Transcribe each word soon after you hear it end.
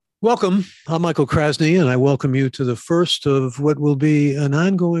Welcome. I'm Michael Krasny, and I welcome you to the first of what will be an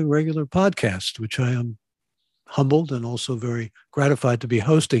ongoing regular podcast, which I am humbled and also very gratified to be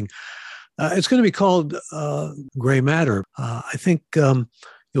hosting. It's going to be called Gray Matter. I think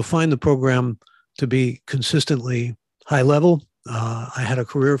you'll find the program to be consistently high level. I had a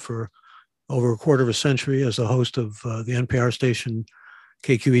career for over a quarter of a century as a host of the NPR station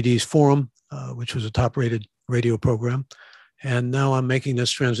KQED's Forum, which was a top rated radio program. And now I'm making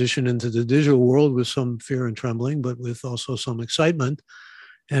this transition into the digital world with some fear and trembling, but with also some excitement.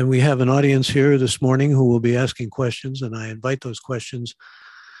 And we have an audience here this morning who will be asking questions, and I invite those questions.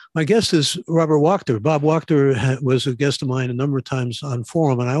 My guest is Robert Wachter. Bob Wachter was a guest of mine a number of times on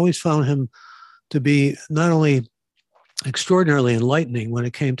Forum, and I always found him to be not only extraordinarily enlightening when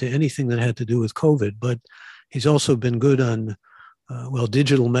it came to anything that had to do with COVID, but he's also been good on,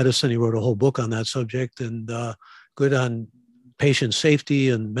 digital medicine. He wrote a whole book on that subject, and good on patient safety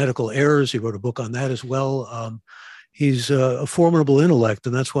and medical errors. He wrote a book on that as well. He's a formidable intellect,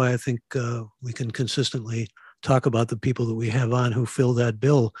 and that's why I think we can consistently talk about the people that we have on who fill that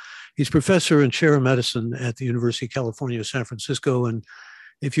bill. He's professor and chair of medicine at the University of California, San Francisco. And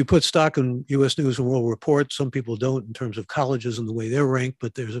if you put stock in U.S. News and World Report, some people don't in terms of colleges and the way they're ranked,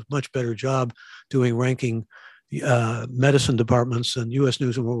 but there's a much better job doing ranking medicine departments. And U.S.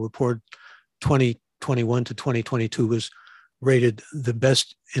 News and World Report 2021 to 2022 was rated the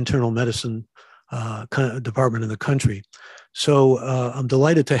best internal medicine department in the country. So I'm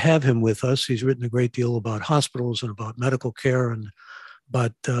delighted to have him with us. He's written a great deal about hospitals and about medical care and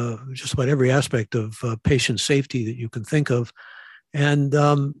about just about every aspect of patient safety that you can think of. And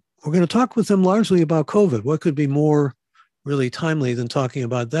we're going to talk with him largely about COVID. What could be more really timely than talking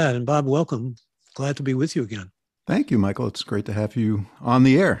about that? And Bob, welcome. Glad to be with you again. Thank you, Michael. It's great to have you on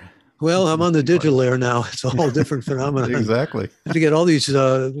the air. Well, I'm on the digital air now. It's a whole different phenomenon. Exactly. To get all these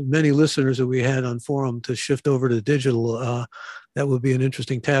many listeners that we had on Forum to shift over to digital, that would be an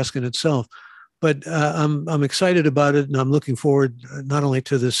interesting task in itself. But I'm excited about it, and I'm looking forward not only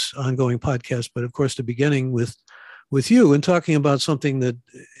to this ongoing podcast, but of course, to beginning with you and talking about something that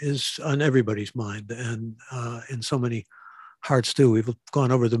is on everybody's mind and in so many hearts too. We've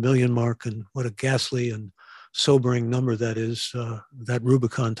gone over the million mark, and what a ghastly and sobering number that is, that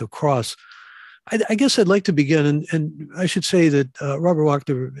Rubicon to cross. I guess I'd like to begin, and I should say that Robert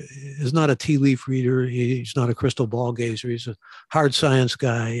Wachter is not a tea leaf reader. He's not a crystal ball gazer. He's a hard science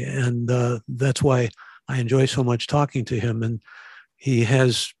guy, and that's why I enjoy so much talking to him. And he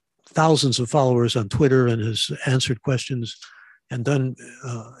has thousands of followers on Twitter and has answered questions and done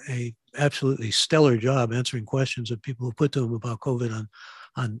a absolutely stellar job answering questions that people have put to him about COVID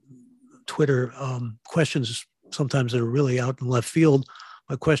on Twitter, questions sometimes that are really out in left field,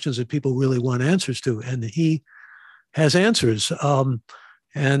 but questions that people really want answers to. And he has answers.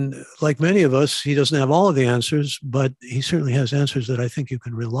 And like many of us, he doesn't have all of the answers, but he certainly has answers that I think you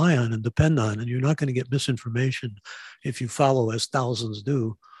can rely on and depend on. And you're not going to get misinformation if you follow, as thousands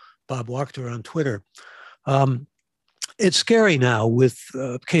do, Bob Wachter on Twitter. It's scary now with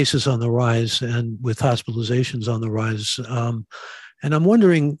cases on the rise and with hospitalizations on the rise. And I'm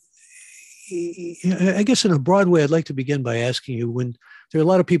wondering, I guess in a broad way, I'd like to begin by asking you, when there are a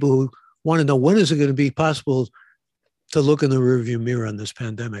lot of people who want to know, when is it going to be possible to look in the rearview mirror on this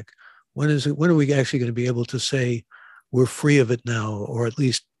pandemic? When are we actually going to be able to say we're free of it now, or at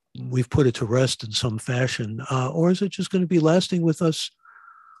least we've put it to rest in some fashion? Or is it just going to be lasting with us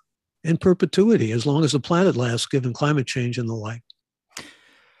in perpetuity, as long as the planet lasts, given climate change and the like?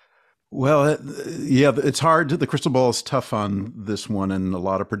 Well, yeah, it's hard. The crystal ball is tough on this one, and a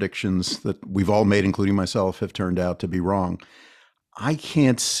lot of predictions that we've all made, including myself, have turned out to be wrong. I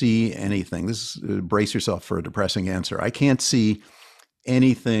can't see anything. Brace yourself for a depressing answer. I can't see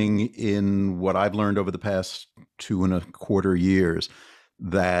anything in what I've learned over the past 2.25 years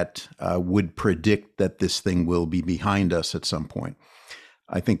that would predict that this thing will be behind us at some point.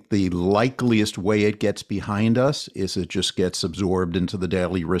 I think the likeliest way it gets behind us is it just gets absorbed into the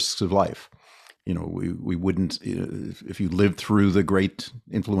daily risks of life. You know, we wouldn't, if you lived through the great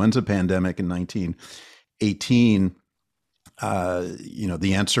influenza pandemic in 1918,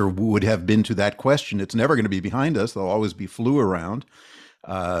 the answer would have been to that question, it's never going to be behind us. There'll always be flu around.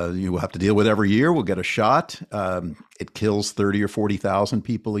 You will have to deal with every year. We'll get a shot. It kills 30 or 40,000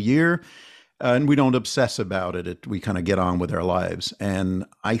 people a year. And we don't obsess about it. We kind of get on with our lives. And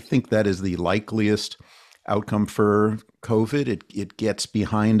I think that is the likeliest outcome for COVID. It gets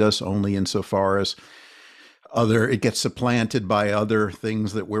behind us only insofar as it gets supplanted by other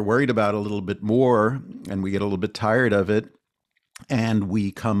things that we're worried about a little bit more, and we get a little bit tired of it. And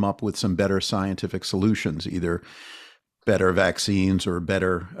we come up with some better scientific solutions, either better vaccines or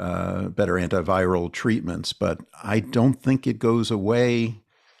better antiviral treatments, but I don't think it goes away.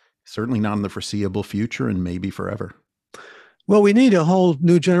 Certainly not in the foreseeable future, and maybe forever. Well, we need a whole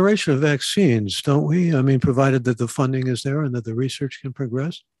new generation of vaccines, don't we? I mean, provided that the funding is there and that the research can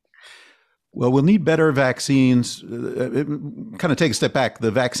progress. Well, we'll need better vaccines. Kind of take a step back.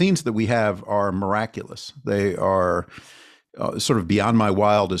 The vaccines that we have are miraculous. They are sort of beyond my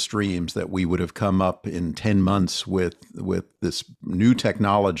wildest dreams that we would have come up in 10 months with this new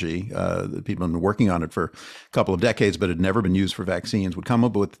technology that people have been working on it for a couple of decades, but had never been used for vaccines, would come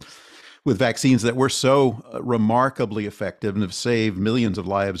up with vaccines that were so remarkably effective and have saved millions of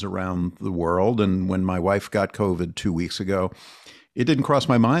lives around the world. And when my wife got COVID 2 weeks ago, it didn't cross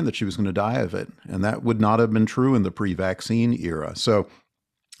my mind that she was going to die of it. And that would not have been true in the pre-vaccine era. So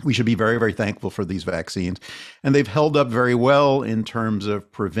we should be very, very thankful for these vaccines. And they've held up very well in terms of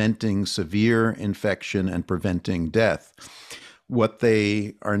preventing severe infection and preventing death. What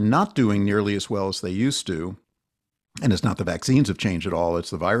they are not doing nearly as well as they used to, and it's not the vaccines have changed at all,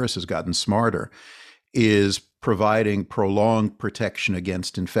 it's the virus has gotten smarter, is providing prolonged protection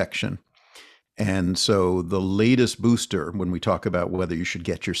against infection. And so the latest booster, when we talk about whether you should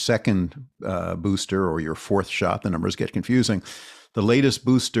get your second booster or your fourth shot, the numbers get confusing. The latest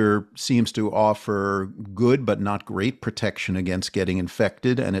booster seems to offer good but not great protection against getting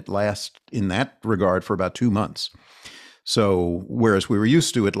infected, and it lasts in that regard for about 2 months. So whereas we were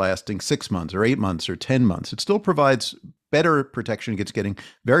used to it lasting 6 months or 8 months or 10 months, it still provides better protection against getting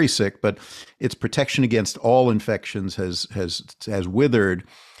very sick, but its protection against all infections has withered.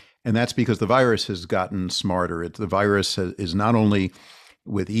 And that's because the virus has gotten smarter. The virus is not only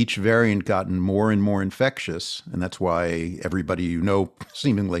with each variant gotten more and more infectious, and that's why everybody you know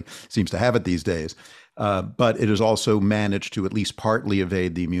seemingly seems to have it these days, but it has also managed to at least partly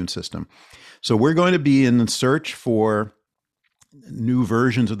evade the immune system. So we're going to be in search for new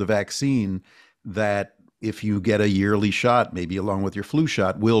versions of the vaccine that, if you get a yearly shot, maybe along with your flu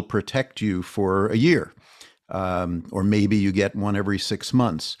shot, will protect you for a year. Or maybe you get one every 6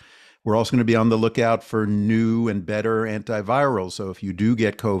 months. We're also going to be on the lookout for new and better antivirals. So if you do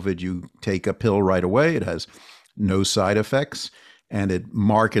get COVID, you take a pill right away. It has no side effects, and it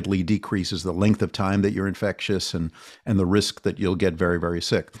markedly decreases the length of time that you're infectious and the risk that you'll get very, very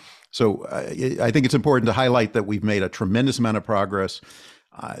sick. So I think it's important to highlight that we've made a tremendous amount of progress.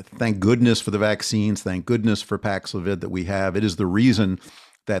 Thank goodness for the vaccines. Thank goodness for Paxlovid that we have. It is the reason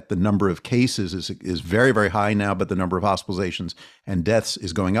that the number of cases is very, very high now, but the number of hospitalizations and deaths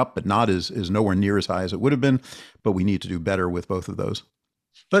is going up, but not is nowhere near as high as it would have been. But we need to do better with both of those.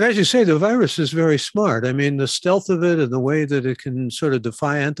 But as you say, the virus is very smart. I mean, the stealth of it and the way that it can sort of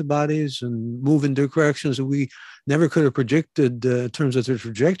defy antibodies and move in directions that we never could have predicted in terms of their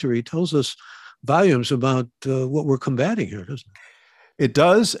trajectory tells us volumes about what we're combating here, doesn't it? It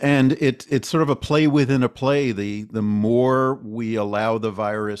does, and it's sort of a play within a play. The more we allow the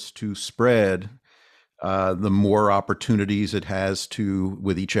virus to spread, the more opportunities it has to,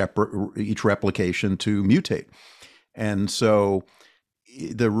 with each replication, to mutate. And so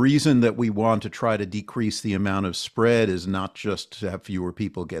the reason that we want to try to decrease the amount of spread is not just to have fewer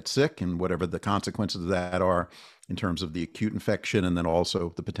people get sick and whatever the consequences of that are in terms of the acute infection, and then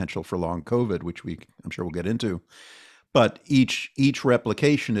also the potential for long COVID, which I'm sure we'll get into. But each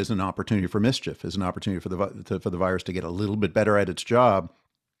replication is an opportunity for mischief, is an opportunity for the virus to get a little bit better at its job.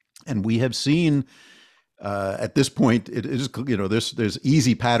 And we have seen at this point, it is, there's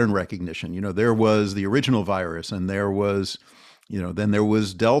easy pattern recognition. There was the original virus, and there was, then there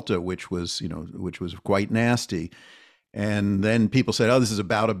was Delta, which was quite nasty. And then people said, oh, this is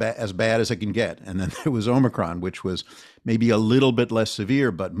about as bad as it can get. And then there was Omicron, which was maybe a little bit less severe,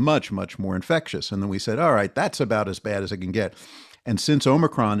 but much, much more infectious. And then we said, all right, that's about as bad as it can get. And since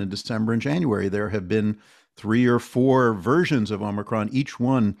Omicron in December and January, there have been 3 or 4 versions of Omicron, each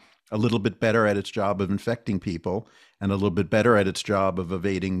one a little bit better at its job of infecting people and a little bit better at its job of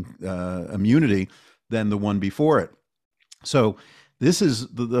evading immunity than the one before it. So this is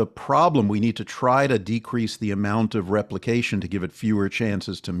the problem. We need to try to decrease the amount of replication to give it fewer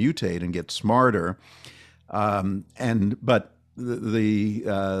chances to mutate and get smarter. But the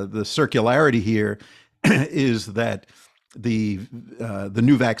circularity here is that the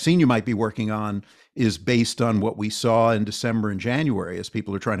new vaccine you might be working on is based on what we saw in December and January. As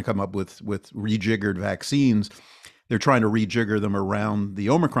people are trying to come up with rejiggered vaccines, they're trying to rejigger them around the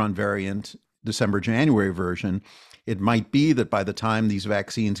Omicron variant, December-January version. It might be that by the time these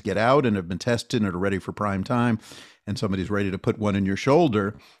vaccines get out and have been tested and are ready for prime time, and somebody's ready to put one in your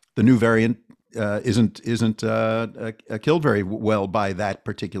shoulder, the new variant isn't killed very well by that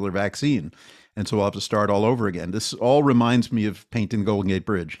particular vaccine. And so we'll have to start all over again. This all reminds me of painting the Golden Gate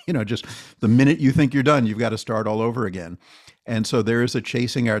Bridge. Just the minute you think you're done, you've got to start all over again. And so there is a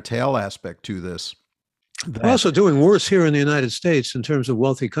chasing our tail aspect to this. We're also doing worse here in the United States in terms of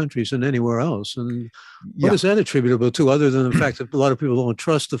wealthy countries than anywhere else. And what is that attributable to, other than the fact that a lot of people don't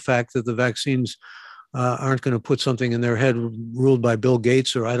trust the fact that the vaccines aren't going to put something in their head ruled by Bill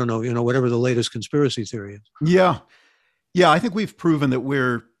Gates, or I don't know, whatever the latest conspiracy theory is? Yeah. Yeah, I think we've proven that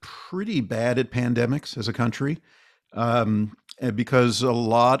we're pretty bad at pandemics as a country, because a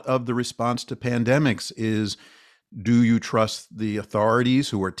lot of the response to pandemics is, do you trust the authorities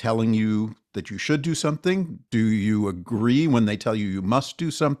who are telling you that you should do something? Do you agree when they tell you you must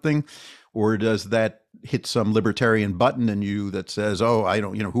do something? Or does that hit some libertarian button in you that says, oh, I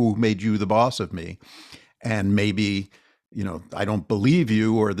don't, who made you the boss of me? And maybe, I don't believe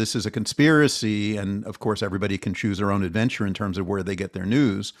you, or this is a conspiracy. And of course, everybody can choose their own adventure in terms of where they get their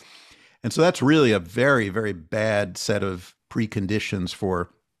news. And so that's really a very, very bad set of preconditions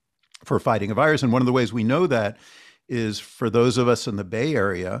for fighting a virus. And one of the ways we know that is for those of us in the Bay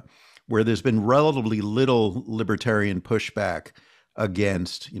Area, where there's been relatively little libertarian pushback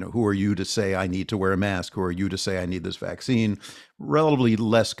against, who are you to say I need to wear a mask? Who are you to say I need this vaccine? Relatively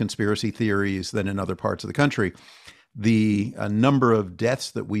less conspiracy theories than in other parts of the country. The number of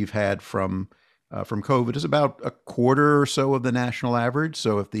deaths that we've had from COVID is about a quarter or so of the national average.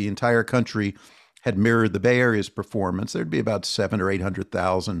 So if the entire country had mirrored the Bay Area's performance, there'd be about 700,000 or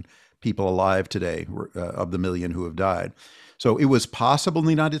 800,000 people alive today of the million who have died. So it was possible in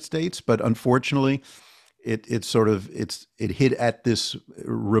the United States, but unfortunately, it hit at this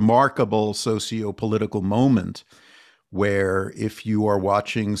remarkable socio-political moment where if you are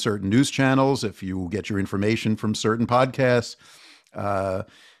watching certain news channels, if you get your information from certain podcasts,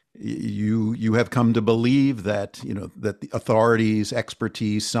 you have come to believe that that the authorities,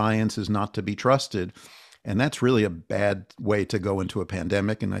 expertise, science is not to be trusted. And that's really a bad way to go into a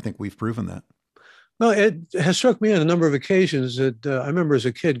pandemic. And I think we've proven that. Well, it has struck me on a number of occasions that I remember as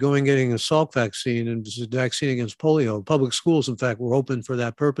a kid getting a Salk vaccine, and it was a vaccine against polio. Public schools, in fact, were open for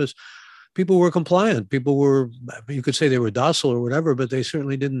that purpose. People were compliant. People were, you could say they were docile or whatever, but they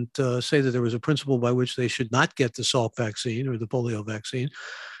certainly didn't say that there was a principle by which they should not get the Salk vaccine or the polio vaccine.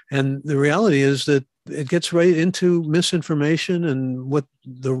 And the reality is that it gets right into misinformation and what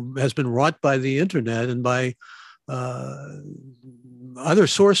has been wrought by the internet and by other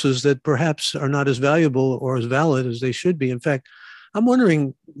sources that perhaps are not as valuable or as valid as they should be. In fact, I'm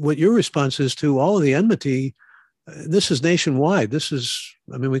wondering what your response is to all of the enmity. This is nationwide.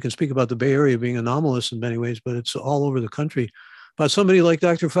 We can speak about the Bay Area being anomalous in many ways, but it's all over the country. About somebody like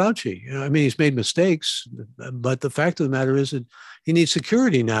Dr. Fauci. He's made mistakes, but the fact of the matter is that he needs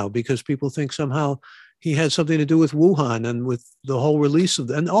security now because people think somehow he had something to do with Wuhan and with the whole release of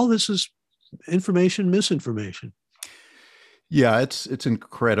and all this is misinformation. Yeah, it's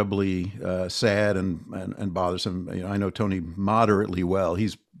incredibly sad and bothersome. I know Tony moderately well.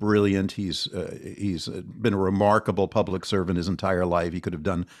 He's brilliant. He's been a remarkable public servant his entire life. He could have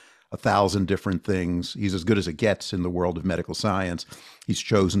done 1,000 different things. He's as good as it gets in the world of medical science. He's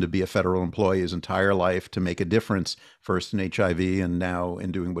chosen to be a federal employee his entire life to make a difference, first in HIV and now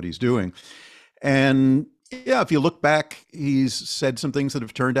in doing what he's doing. And yeah, if you look back, he's said some things that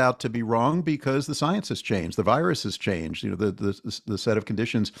have turned out to be wrong because the science has changed, the virus has changed, the set of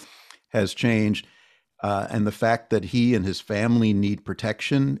conditions has changed. And the fact that he and his family need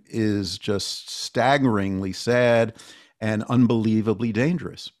protection is just staggeringly sad and unbelievably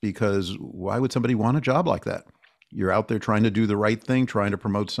dangerous, because why would somebody want a job like that? You're out there trying to do the right thing, trying to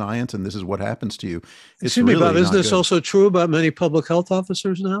promote science, and this is what happens to you. It's Excuse me, Bob, isn't this also true about many public health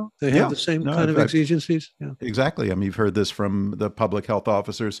officers now? They have the same kind of exigencies? Yeah. Exactly. You've heard this from the public health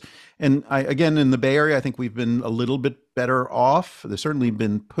officers. And again, in the Bay Area, I think we've been a little bit better off. There's certainly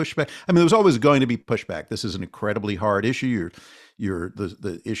been pushback. There was always going to be pushback. This is an incredibly hard issue.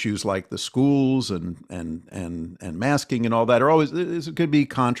 The issues like the schools and masking and all that are always, it could be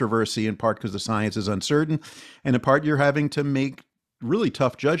controversy in part because the science is uncertain, and in part you're having to make really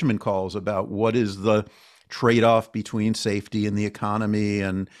tough judgment calls about what is the trade-off between safety and the economy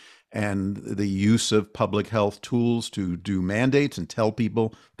and the use of public health tools to do mandates and tell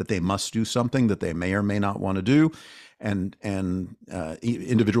people that they must do something that they may or may not want to do. And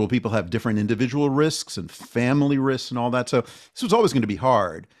individual people have different individual risks and family risks and all that. So this was always going to be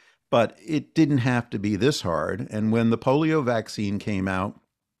hard, but it didn't have to be this hard. And when the polio vaccine came out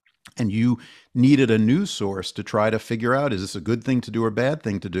and you needed a news source to try to figure out, is this a good thing to do or bad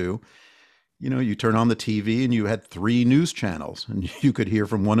thing to do? You turn on the TV and you had three news channels, and you could hear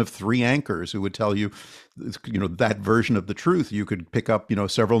from one of three anchors who would tell you, that version of the truth. You could pick up,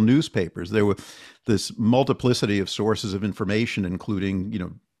 several newspapers. There were this multiplicity of sources of information,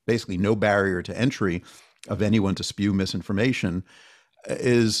 including, basically no barrier to entry of anyone to spew misinformation.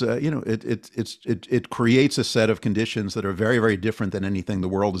 It creates a set of conditions that are very, very different than anything the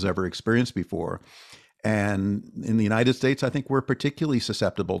world has ever experienced before. And in the United States, I think we're particularly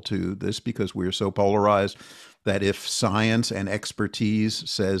susceptible to this because we're so polarized that if science and expertise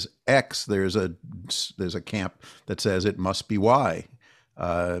says X, there's a camp that says it must be Y,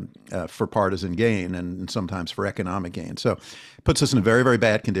 for partisan gain and sometimes for economic gain. So it puts us in a very, very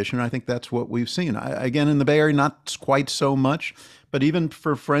bad condition. I think that's what we've seen. Again, in the Bay Area, not quite so much, but even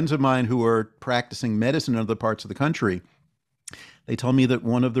for friends of mine who are practicing medicine in other parts of the country, they tell me that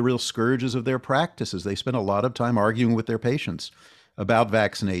one of the real scourges of their practice is they spend a lot of time arguing with their patients about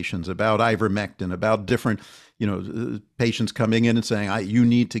vaccinations, about ivermectin, about different, patients coming in and saying, you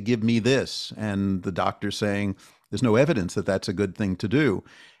need to give me this. And the doctor saying, there's no evidence that that's a good thing to do.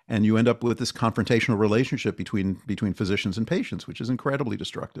 And you end up with this confrontational relationship between physicians and patients, which is incredibly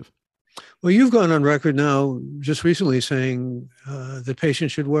destructive. Well, you've gone on record now just recently saying that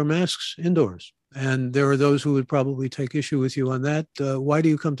patients should wear masks indoors. And there are those who would probably take issue with you on that. Why do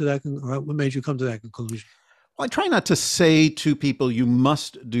you come to that? Or what made you come to that conclusion? Well, I try not to say to people, you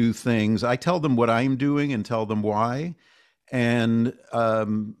must do things. I tell them what I'm doing and tell them why. And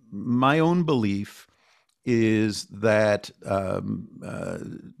my own belief is that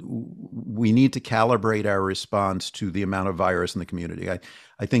we need to calibrate our response to the amount of virus in the community.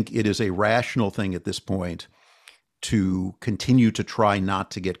 I think it is a rational thing at this point to continue to try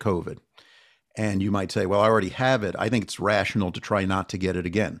not to get COVID. And you might say, well, I already have it. I think it's rational to try not to get it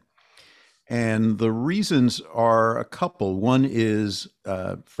again. And the reasons are a couple. One is,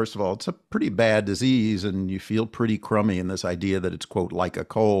 first of all, it's a pretty bad disease and you feel pretty crummy. And this idea that it's, quote, like a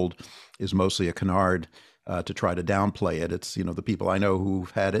cold is mostly a canard to try to downplay it. It's, the people I know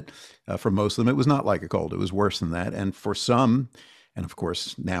who've had it, for most of them, it was not like a cold. It was worse than that. And for some, and of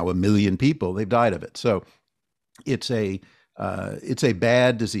course, now 1 million people, they've died of it. So it's a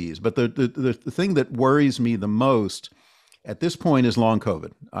bad disease. But the thing that worries me the most at this point is long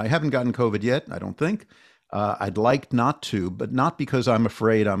COVID. I haven't gotten COVID yet, I don't think. I'd like not to, but not because I'm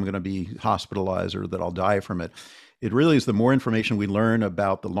afraid I'm going to be hospitalized or that I'll die from it. It really is the more information we learn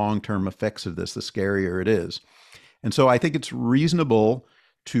about the long-term effects of this, the scarier it is. And so I think it's reasonable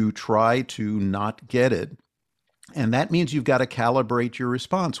to try to not get it. And that means you've got to calibrate your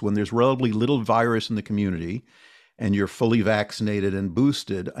response. When there's relatively little virus in the community and you're fully vaccinated and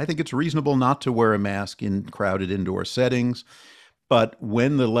boosted, I think it's reasonable not to wear a mask in crowded indoor settings. But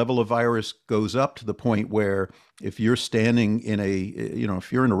when the level of virus goes up to the point where if you're standing in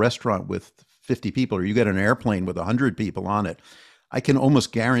if you're in a restaurant with 50 people or you get an airplane with 100 people on it, I can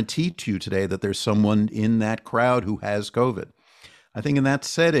almost guarantee to you today that there's someone in that crowd who has COVID. I think in that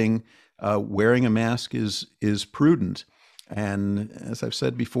setting, wearing a mask is prudent. And as I've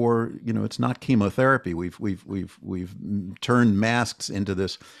said before, it's not chemotherapy. We've turned masks into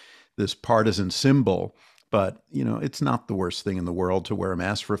this partisan symbol, but it's not the worst thing in the world to wear a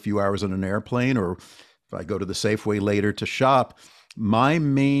mask for a few hours on an airplane, or if I go to the Safeway later to shop. My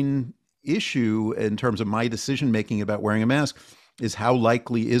main issue in terms of my decision making about wearing a mask is how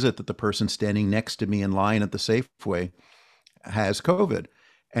likely is it that the person standing next to me in line at the Safeway has COVID?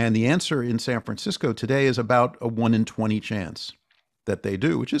 And the answer in San Francisco today is about a 1 in 20 chance that they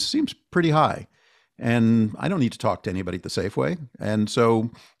do, which seems pretty high. And I don't need to talk to anybody at the Safeway. And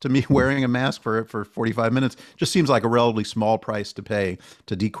so to me, wearing a mask for 45 minutes just seems like a relatively small price to pay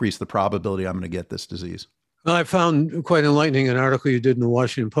to decrease the probability I'm going to get this disease. Well, I found quite enlightening an article you did in the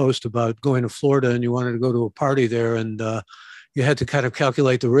Washington Post about going to Florida and you wanted to go to a party there and you had to kind of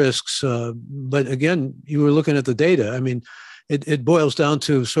calculate the risks. But again, you were looking at the data. I mean, it boils down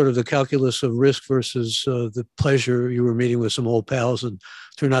to sort of the calculus of risk versus the pleasure. You were meeting with some old pals and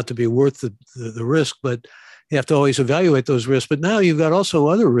turned out to be worth the risk, but you have to always evaluate those risks. But now you've got also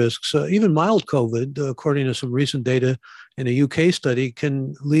other risks. Even mild COVID, according to some recent data in a UK study,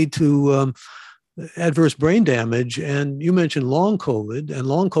 can lead to adverse brain damage. And you mentioned long COVID, and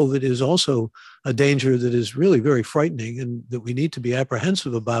long COVID is also a danger that is really very frightening and that we need to be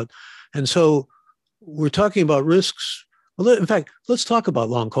apprehensive about. And so we're talking about risks. Well, in fact, let's talk about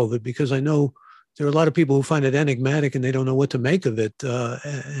long COVID, because I know there are a lot of people who find it enigmatic and they don't know what to make of it.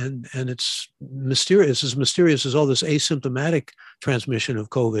 And it's mysterious, as mysterious as all this asymptomatic transmission of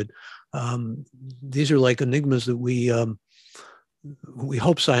COVID. These are like enigmas that we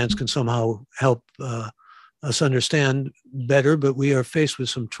hope science can somehow help us understand better, but we are faced with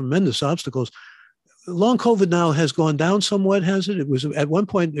some tremendous obstacles. Long COVID now has gone down somewhat, has it? It was at one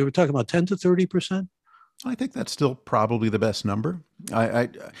point, they were talking about 10 to 30%. I think that's still probably the best number.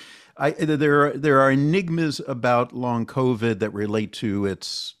 There are enigmas about long COVID that relate to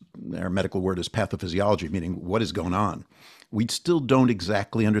our medical word is pathophysiology, meaning what is going on. We still don't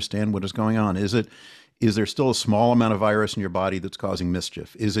exactly understand what is going on. Is there still a small amount of virus in your body that's causing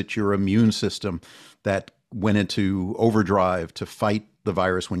mischief? Is it your immune system that went into overdrive to fight the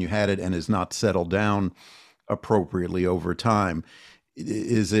virus when you had it and is not settled down appropriately over time?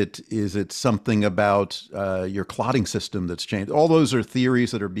 Is it something about your clotting system that's changed? All those are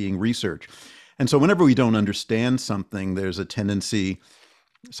theories that are being researched. And so whenever we don't understand something, there's a tendency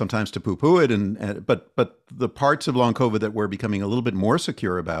sometimes to poo-poo it. But the parts of long COVID that we're becoming a little bit more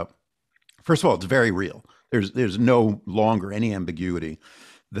secure about, first of all, it's very real. There's no longer any ambiguity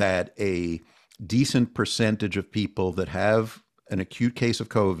that a decent percentage of people that have an acute case of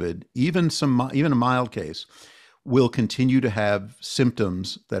COVID, even a mild case, will continue to have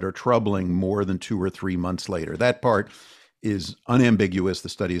symptoms that are troubling more than 2 or 3 months later. That part is unambiguous. The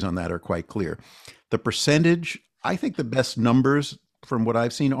studies on that are quite clear. The percentage, I think the best numbers from what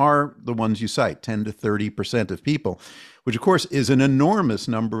I've seen are the ones you cite, 10 to 30% of people, which of course is an enormous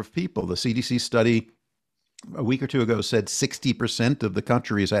number of people. The CDC study a week or two ago said 60% of the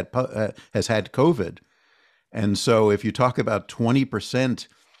country has had COVID. And so if you talk about 20%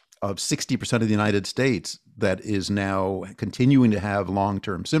 of 60% of the United States that is now continuing to have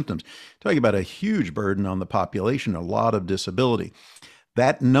long-term symptoms, talking about a huge burden on the population, a lot of disability.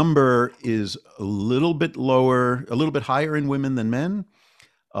 That number is a little bit lower, a little bit higher in women than men,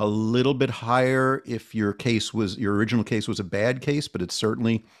 a little bit higher if your original case was a bad case, but it's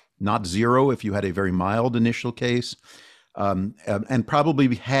certainly not zero if you had a very mild initial case, and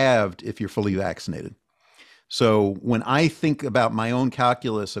probably halved if you're fully vaccinated. So when I think about my own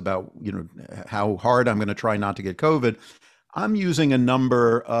calculus about, how hard I'm going to try not to get COVID, I'm using a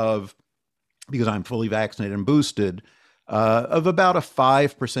number of, because I'm fully vaccinated and boosted, of about a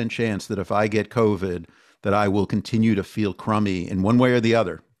 5% chance that if I get COVID, that I will continue to feel crummy in one way or the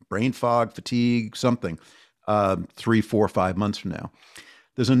other, brain fog, fatigue, something, 3, 4, 5 months from now.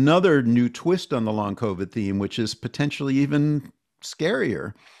 There's another new twist on the long COVID theme, which is potentially even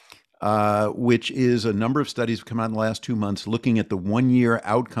scarier, which is a number of studies have come out in the last 2 months looking at the 1-year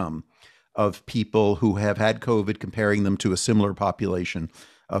outcome of people who have had COVID, comparing them to a similar population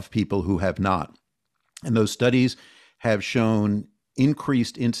of people who have not. And those studies have shown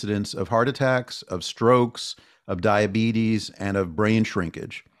increased incidence of heart attacks, of strokes, of diabetes, and of brain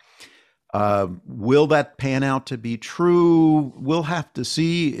shrinkage. Will that pan out to be true? We'll have to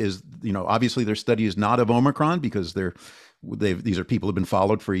see. Obviously their study is not of Omicron because these are people who have been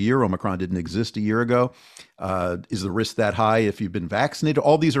followed for a year. Omicron didn't exist a year ago. Is the risk that high if you've been vaccinated?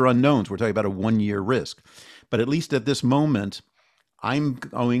 All these are unknowns. We're talking about a 1-year risk. But at least at this moment, I'm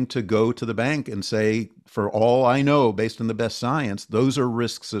going to go to the bank and say, for all I know, based on the best science, those are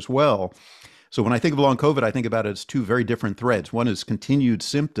risks as well. So when I think of long COVID, I think about it as two very different threads. One is continued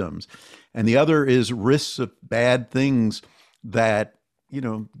symptoms, and the other is risks of bad things that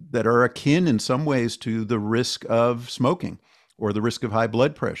are akin in some ways to the risk of smoking or the risk of high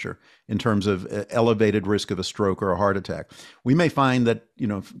blood pressure in terms of elevated risk of a stroke or a heart attack. We may find that,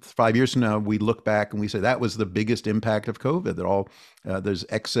 5 years from now, we look back and we say that was the biggest impact of COVID, that there's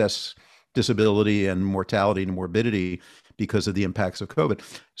excess disability and mortality and morbidity because of the impacts of COVID.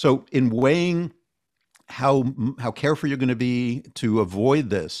 So in weighing how careful you're going to be to avoid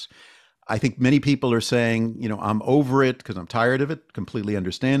this, I think many people are saying, I'm over it because I'm tired of it. Completely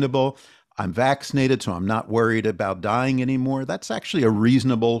understandable. I'm vaccinated, so I'm not worried about dying anymore. That's actually a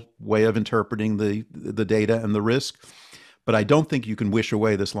reasonable way of interpreting the data and the risk. But I don't think you can wish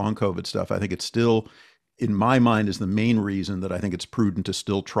away this long COVID stuff. I think it's still, in my mind, is the main reason that I think it's prudent to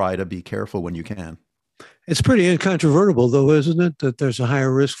still try to be careful when you can. It's pretty incontrovertible, though, isn't it, that there's a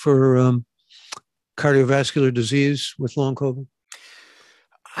higher risk for cardiovascular disease with long COVID?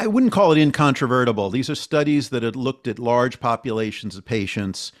 I wouldn't call it incontrovertible. These are studies that had looked at large populations of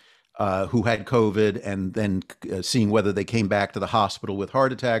patients who had COVID and then seeing whether they came back to the hospital with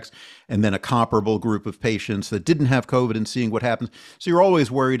heart attacks, and then a comparable group of patients that didn't have COVID and seeing what happens. So you're always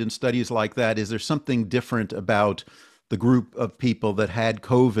worried in studies like that, is there something different about the group of people that had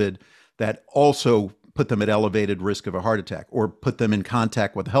COVID that also put them at elevated risk of a heart attack or put them in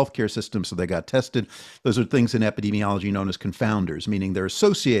contact with the healthcare system so they got tested? Those are things in epidemiology known as confounders, meaning they're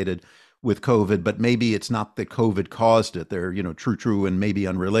associated with COVID, but maybe it's not that COVID caused it. They're, true and maybe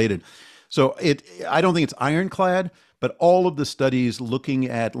unrelated. So I don't think it's ironclad, but all of the studies looking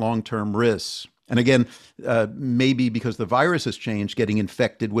at long-term risks And again, maybe because the virus has changed, getting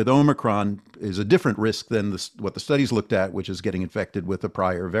infected with Omicron is a different risk than what the studies looked at, which is getting infected with a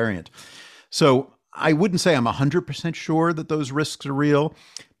prior variant. So I wouldn't say I'm 100% sure that those risks are real,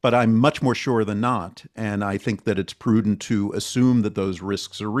 but I'm much more sure than not. And I think that it's prudent to assume that those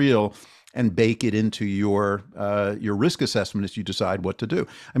risks are real and bake it into your risk assessment as you decide what to do.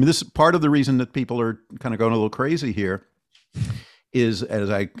 I mean, this is part of the reason that people are kind of going a little crazy here is, as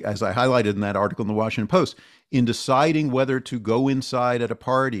I highlighted in that article in the Washington Post, in deciding whether to go inside at a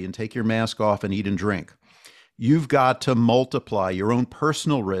party and take your mask off and eat and drink, you've got to multiply your own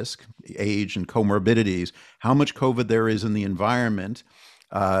personal risk, age and comorbidities, how much COVID there is in the environment,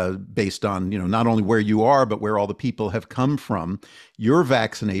 based on, not only where you are, but where all the people have come from, your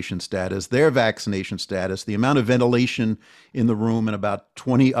vaccination status, their vaccination status, the amount of ventilation in the room, and about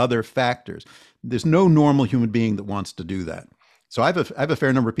 20 other factors. There's no normal human being that wants to do that. So I have a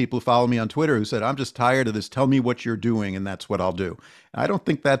fair number of people who follow me on Twitter who said, I'm just tired of this. Tell me what you're doing, and that's what I'll do. I don't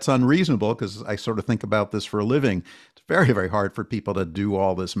think that's unreasonable, because I sort of think about this for a living. It's very, very hard for people to do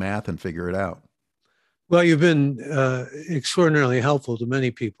all this math and figure it out. Well, you've been extraordinarily helpful to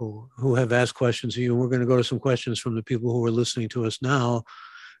many people who have asked questions of you. We're going to go to some questions from the people who are listening to us now,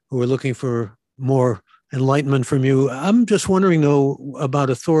 who are looking for more enlightenment from you. I'm just wondering, though, about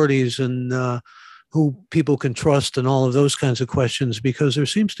authorities and who people can trust and all of those kinds of questions, because there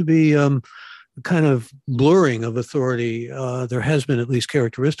seems to be a kind of blurring of authority. There has been, at least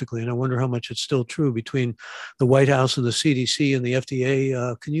characteristically, and I wonder how much it's still true, between the White House and the CDC and the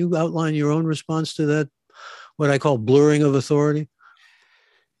FDA. Can you outline your own response to that, what I call blurring of authority?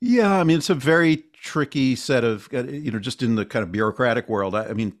 Yeah, I mean, it's a very tricky set of, just in the kind of bureaucratic world.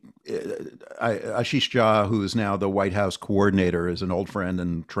 I mean, Ashish Jha, who is now the White House coordinator, is an old friend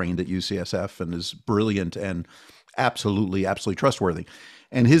and trained at UCSF and is brilliant and absolutely, absolutely trustworthy.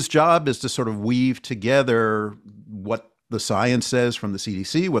 And his job is to sort of weave together what the science says from the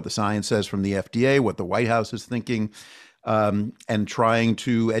CDC, what the science says from the FDA, what the White House is thinking, and trying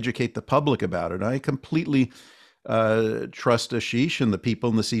to educate the public about it. I completely trust Ashish, and the people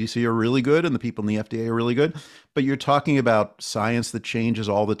in the CDC are really good, and the people in the FDA are really good. But you're talking about science that changes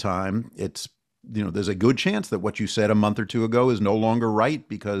all the time. It's, there's a good chance that what you said a month or two ago is no longer right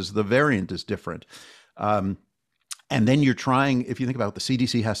because the variant is different. And then you're trying, if you think about what the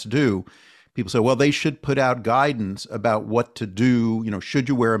CDC has to do, people say, well, they should put out guidance about what to do. Should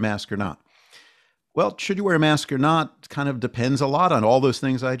you wear a mask or not? Well, should you wear a mask or not kind of depends a lot on all those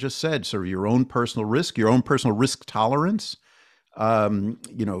things I just said. Sort of your own personal risk, your own personal risk tolerance. Do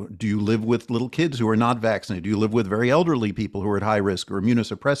you live with little kids who are not vaccinated? Do you live with very elderly people who are at high risk, or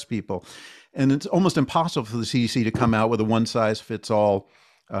immunosuppressed people? And it's almost impossible for the CDC to come out with a one-size-fits-all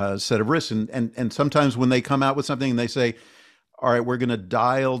set of risks. And sometimes when they come out with something and they say, all right, we're going to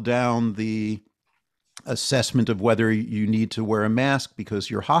dial down the assessment of whether you need to wear a mask because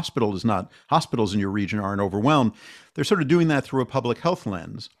your hospitals in your region aren't overwhelmed. They're sort of doing that through a public health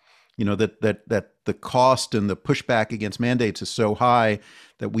lens, that the cost and the pushback against mandates is so high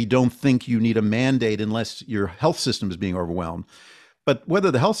that we don't think you need a mandate unless your health system is being overwhelmed. But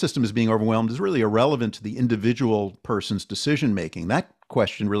whether the health system is being overwhelmed is really irrelevant to the individual person's decision making. That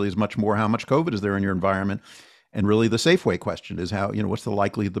question really is much more how much COVID is there in your environment. And really the Safeway question is how, what's the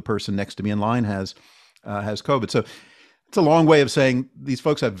likelihood the person next to me in line has COVID. So it's a long way of saying these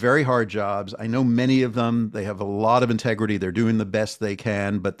folks have very hard jobs. I know many of them, they have a lot of integrity. They're doing the best they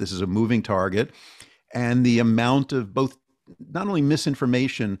can, but this is a moving target. And the amount of both, not only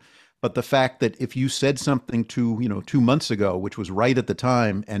misinformation, but the fact that if you said something 2 months ago, which was right at the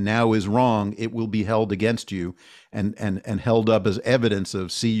time and now is wrong, it will be held against you and held up as evidence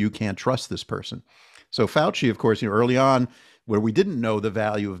of, see, you can't trust this person. So Fauci, of course, early on, where we didn't know the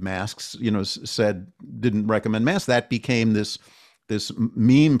value of masks, didn't recommend masks. That became this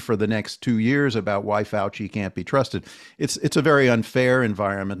meme for the next 2 years about why Fauci can't be trusted. It's a very unfair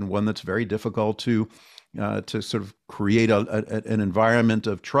environment, and one that's very difficult to sort of create an environment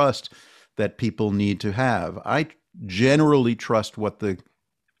of trust that people need to have. I generally trust what the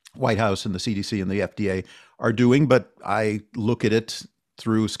White House and the CDC and the FDA are doing, but I look at it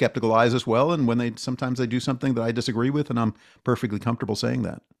through skeptical eyes as well. And when sometimes they do something that I disagree with, and I'm perfectly comfortable saying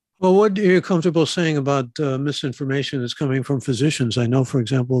that. Well, what are you comfortable saying about misinformation that's coming from physicians? I know, for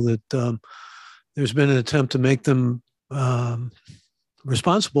example, that there's been an attempt to make them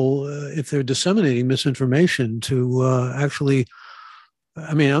responsible if they're disseminating misinformation to actually,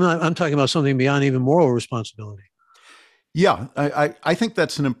 I'm talking about something beyond even moral responsibility. Yeah, I think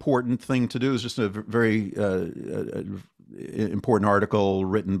that's an important thing to do. Is just a very important article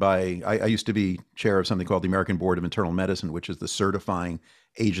written by, I used to be chair of something called the American Board of Internal Medicine, which is the certifying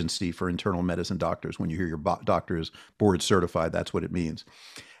agency for internal medicine doctors. When you hear your doctor is board certified, that's what it means.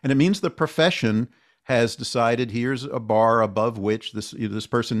 And it means the profession has decided here's a bar above which this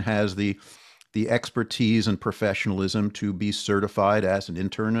person has the expertise and professionalism to be certified as an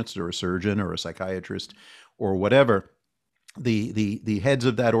internist or a surgeon or a psychiatrist or whatever. The heads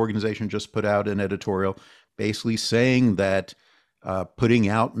of that organization just put out an editorial basically saying that putting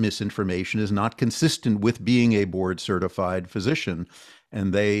out misinformation is not consistent with being a board certified physician.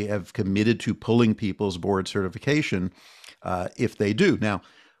 And they have committed to pulling people's board certification if they do. Now,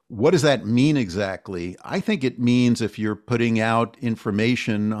 what does that mean exactly? I think it means if you're putting out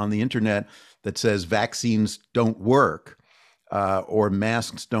information on the internet that says vaccines don't work or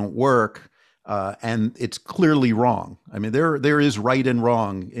masks don't work, and it's clearly wrong. I mean, there is right and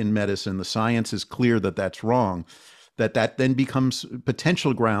wrong in medicine. The science is clear that that's wrong, that then becomes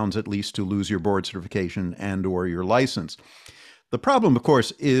potential grounds at least to lose your board certification and or your license. The problem, of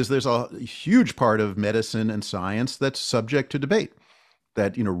course, is there's a huge part of medicine and science that's subject to debate.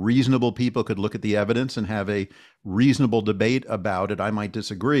 That, reasonable people could look at the evidence and have a reasonable debate about it. I might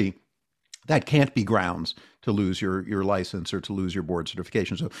disagree. That can't be grounds to lose your license or to lose your board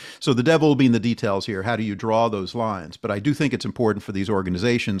certification. So the devil will be in the details here. How do you draw those lines? But I do think it's important for these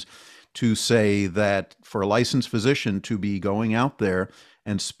organizations to say that for a licensed physician to be going out there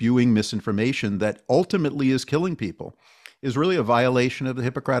and spewing misinformation that ultimately is killing people is really a violation of the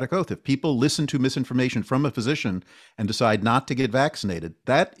Hippocratic Oath. If people listen to misinformation from a physician and decide not to get vaccinated,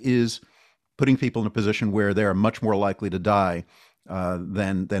 that is putting people in a position where they are much more likely to die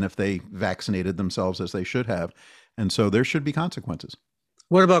than if they vaccinated themselves as they should have. And so there should be consequences.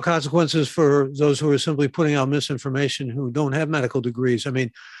 What about consequences for those who are simply putting out misinformation who don't have medical degrees? I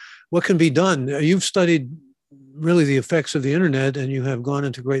mean, what can be done? You've studied really the effects of the internet, and you have gone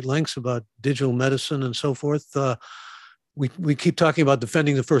into great lengths about digital medicine and so forth. We keep talking about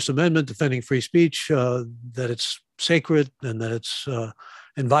defending the First Amendment, defending free speech, that it's sacred and that it's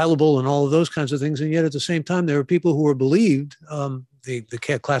inviolable and all of those kinds of things. And yet at the same time, there are people who are believed.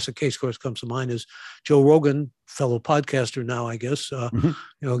 The classic case, of course, comes to mind is Joe Rogan, fellow podcaster now, I guess,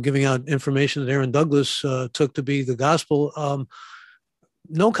 giving out information that Aaron Douglas took to be the gospel.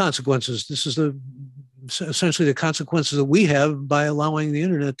 No consequences. This is essentially the consequences that we have by allowing the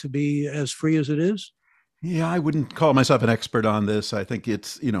internet to be as free as it is. Yeah, I wouldn't call myself an expert on this. I think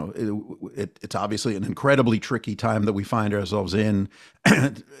it's, it's obviously an incredibly tricky time that we find ourselves in.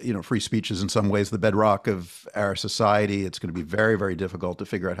 Free speech is in some ways the bedrock of our society. It's going to be very, very difficult to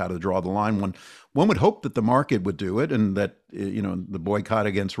figure out how to draw the line. One would hope that the market would do it, and that, the boycott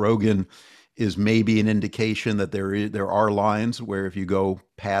against Rogan is maybe an indication that there are lines where if you go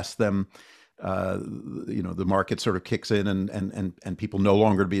past them, the market sort of kicks in and people no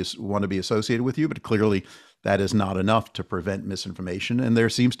longer want to be associated with you. But clearly that is not enough to prevent misinformation. And there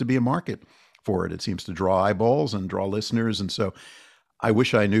seems to be a market for it. It seems to draw eyeballs and draw listeners. And so I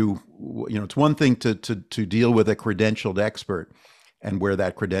wish I knew, it's one thing to deal with a credentialed expert and where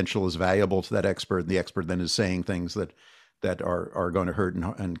that credential is valuable to that expert. And the expert then is saying things that are going to hurt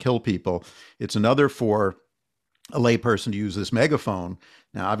and kill people. It's another for a layperson to use this megaphone.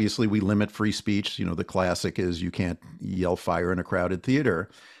 Now, obviously, we limit free speech. The classic is you can't yell fire in a crowded theater.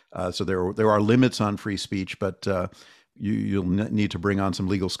 So there are limits on free speech, but you'll need to bring on some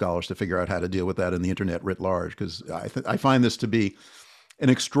legal scholars to figure out how to deal with that in the internet writ large, because I find this to be an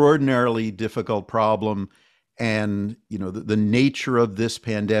extraordinarily difficult problem. And, the nature of this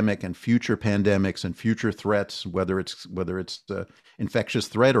pandemic and future pandemics and future threats, whether it's an infectious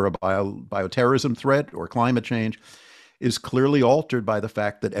threat or a bioterrorism threat or climate change, is clearly altered by the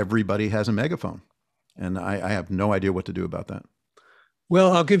fact that everybody has a megaphone. And I have no idea what to do about that.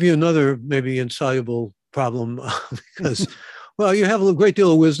 Well, I'll give you another maybe insoluble problem because, well, you have a great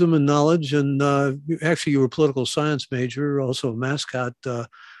deal of wisdom and knowledge. And actually, you were a political science major, also a mascot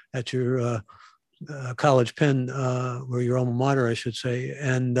at your college Penn, or your alma mater, I should say.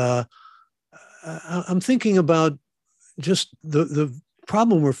 And I'm thinking about just the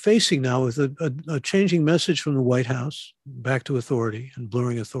problem we're facing now with a changing message from the White House back to authority and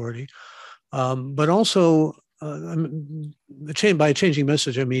blurring authority. But also, by a changing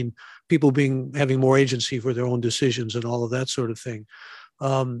message, I mean people having more agency for their own decisions and all of that sort of thing,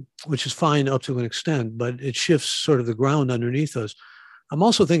 which is fine up to an extent, but it shifts sort of the ground underneath us. I'm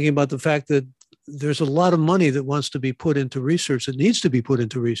also thinking about the fact that there's a lot of money that wants to be put into research, that needs to be put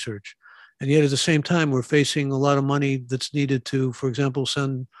into research. And yet at the same time, we're facing a lot of money that's needed to, for example,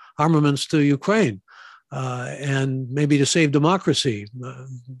 send armaments to Ukraine. and maybe to save democracy.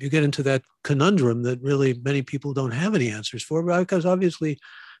 You get into that conundrum that really many people don't have any answers for, because obviously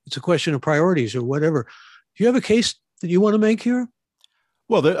it's a question of priorities or whatever. Do you have a case that you want to make here?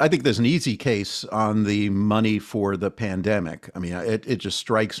 Well, I think there's an easy case on the money for the pandemic. I mean, it just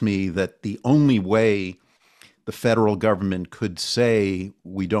strikes me that the only way the federal government could say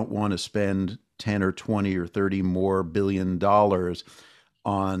we don't want to spend 10 or 20 or 30 more $billion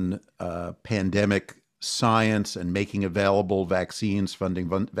on pandemic science and making available vaccines,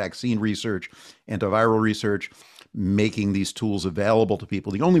 funding vaccine research, antiviral research, making these tools available to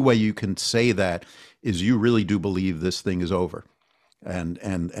people. The only way you can say that is you really do believe this thing is over and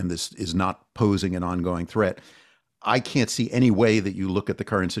this is not posing an ongoing threat. I can't see any way that you look at the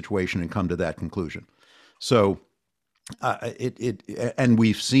current situation and come to that conclusion. So and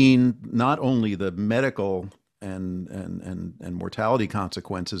we've seen not only the medical and mortality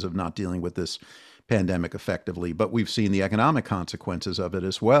consequences of not dealing with this pandemic effectively, but we've seen the economic consequences of it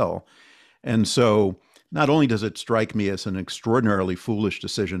as well. And so not only does it strike me as an extraordinarily foolish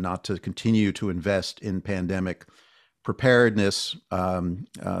decision not to continue to invest in pandemic preparedness,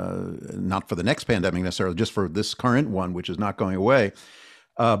 not for the next pandemic necessarily, just for this current one, which is not going away,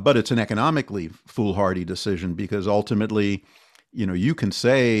 but it's an economically foolhardy decision because ultimately, you can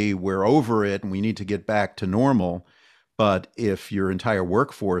say we're over it and we need to get back to normal, but if your entire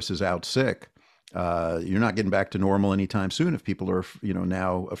workforce is out sick, you're not getting back to normal anytime soon. If people are,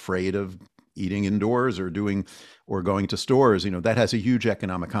 now afraid of eating indoors or going to stores, that has a huge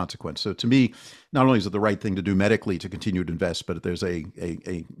economic consequence. So to me, not only is it the right thing to do medically to continue to invest, but there's a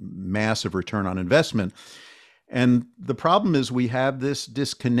massive return on investment. And the problem is we have this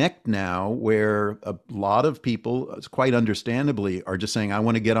disconnect now where a lot of people, quite understandably, are just saying, I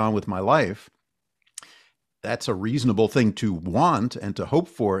want to get on with my life. That's a reasonable thing to want and to hope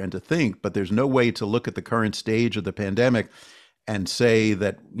for and to think, but there's no way to look at the current stage of the pandemic and say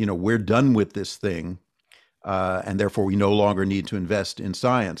that, we're done with this thing, and therefore we no longer need to invest in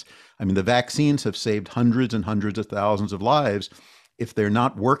science. I mean, the vaccines have saved hundreds and hundreds of thousands of lives. If they're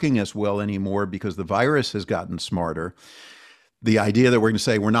not working as well anymore because the virus has gotten smarter, the idea that we're going to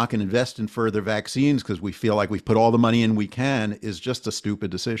say we're not going to invest in further vaccines because we feel like we've put all the money in we can is just a stupid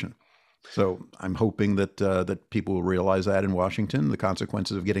decision. So I'm hoping that people will realize that in Washington. The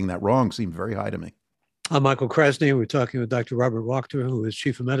consequences of getting that wrong seem very high to me. I'm Michael Krasny. We're talking with Dr. Robert Wachter, who is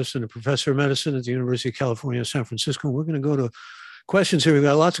Chief of Medicine and Professor of Medicine at the University of California, San Francisco. We're going to go to questions here. We've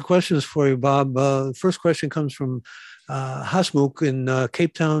got lots of questions for you, Bob. The first question comes from Hasmukh in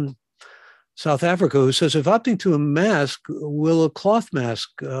Cape Town, South Africa, who says, if opting to a mask, will a cloth mask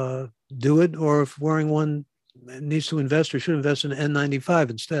do it? Or if wearing one needs to invest or should invest in N95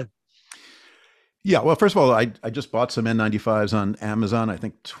 instead? Yeah, well, first of all, I just bought some N95s on Amazon. I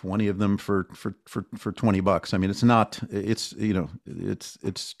think 20 of them for $20. I mean,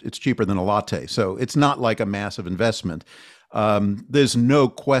 it's cheaper than a latte, so it's not like a massive investment. There's no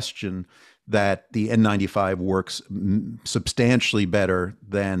question that the N95 works substantially better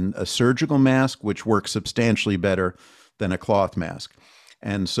than a surgical mask, which works substantially better than a cloth mask.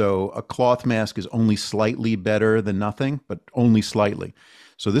 And so a cloth mask is only slightly better than nothing, but only slightly.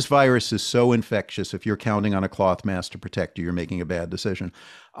 So this virus is so infectious, if you're counting on a cloth mask to protect you, you're making a bad decision.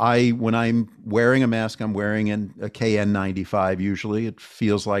 When I'm wearing a mask, I'm wearing a KN95 usually. It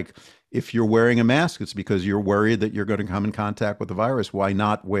feels like if you're wearing a mask, it's because you're worried that you're going to come in contact with the virus. Why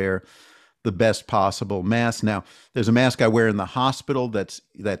not wear the best possible mask? Now, there's a mask I wear in the hospital that's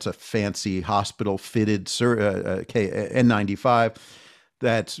a fancy hospital fitted N95.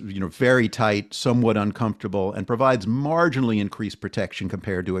 That's very tight, somewhat uncomfortable, and provides marginally increased protection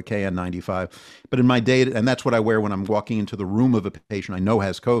compared to a KN95. But in my day, and that's what I wear when I'm walking into the room of a patient I know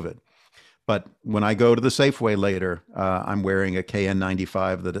has COVID. But when I go to the Safeway later, I'm wearing a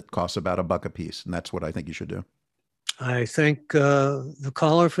KN95 that it costs about $1 a piece, and that's what I think you should do. I thank the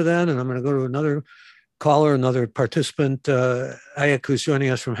caller for that, and I'm going to go to another caller, another participant, Ayek, who's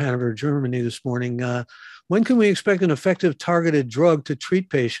joining us from Hanover, Germany this morning. When can we expect an effective targeted drug to treat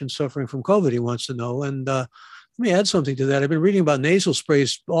patients suffering from COVID, he wants to know. And let me add something to that. I've been reading about nasal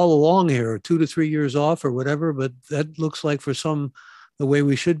sprays all along here, 2 to 3 years off or whatever, but that looks like for some the way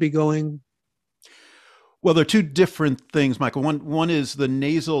we should be going. Well, there are two different things, Michael. One is the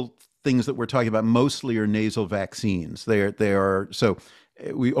nasal things that we're talking about mostly are nasal vaccines. They are so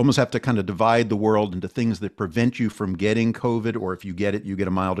we almost have to kind of divide the world into things that prevent you from getting COVID, or if you get it, you get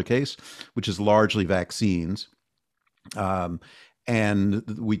a milder case, which is largely vaccines. And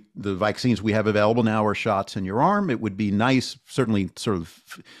the vaccines we have available now are shots in your arm. It would be nice, certainly sort of,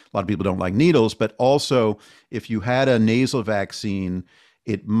 a lot of people don't like needles, but also if you had a nasal vaccine,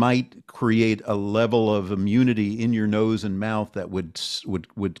 it might create a level of immunity in your nose and mouth that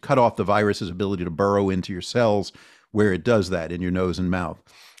would cut off the virus's ability to burrow into your cells where it does that in your nose and mouth.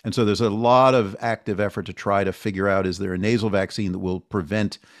 And so there's a lot of active effort to try to figure out, is there a nasal vaccine that will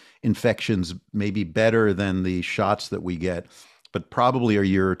prevent infections maybe better than the shots that we get, but probably a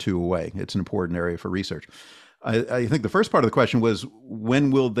year or two away. It's an important area for research. I think the first part of the question was,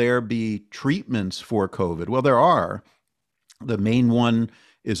 when will there be treatments for COVID? Well, there are. The main one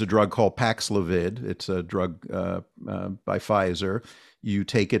is a drug called Paxlovid. It's a drug by Pfizer. You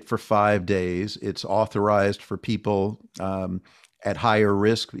take it for 5 days. It's authorized for people at higher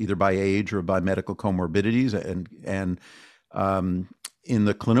risk, either by age or by medical comorbidities. And in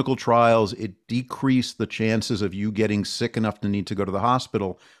the clinical trials, it decreased the chances of you getting sick enough to need to go to the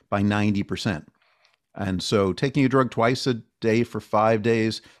hospital by 90%. And so taking a drug twice a day for 5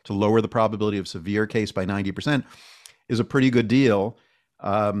 days to lower the probability of severe case by 90% is a pretty good deal.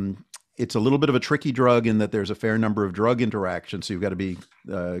 It's a little bit of a tricky drug in that there's a fair number of drug interactions, so you've got to be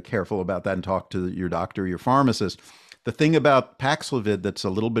careful about that and talk to your doctor, your pharmacist. The thing about Paxlovid that's a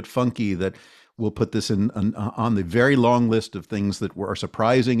little bit funky, that we'll put this on the very long list of things that are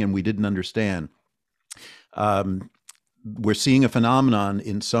surprising and we didn't understand. We're seeing a phenomenon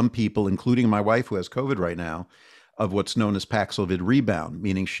in some people, including my wife who has COVID right now, of what's known as Paxlovid rebound,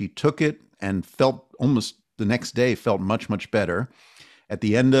 meaning she took it and felt almost the next day felt much, much better. At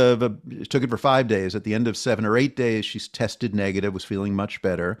the end of, took it for 5 days. At the end of 7 or 8 days, she's tested negative, was feeling much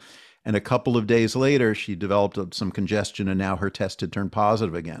better. And a couple of days later, she developed some congestion, and now her test had turned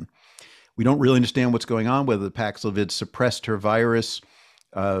positive again. We don't really understand what's going on, whether the Paxlovid suppressed her virus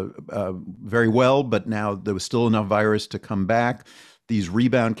very well, but now there was still enough virus to come back. These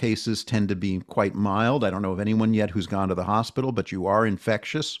rebound cases tend to be quite mild. I don't know of anyone yet who's gone to the hospital, but you are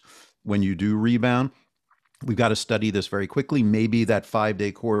infectious when you do rebound. We've got to study this very quickly. Maybe that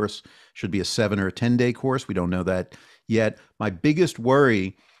 5-day course should be a 7 or a 10-day course. We don't know that yet. My biggest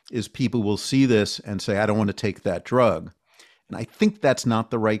worry is people will see this and say, I don't want to take that drug. And I think that's not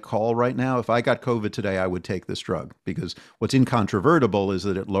the right call right now. If I got COVID today, I would take this drug, because what's incontrovertible is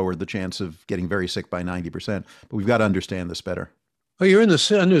that it lowered the chance of getting very sick by 90%. But we've got to understand this better. Well, you're under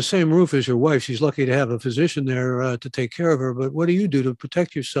the same roof as your wife. She's lucky to have a physician there to take care of her. But what do you do to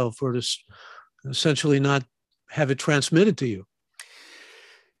protect yourself, or to essentially not have it transmitted to you?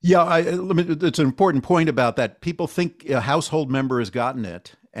 Yeah, it's an important point about that. People think a household member has gotten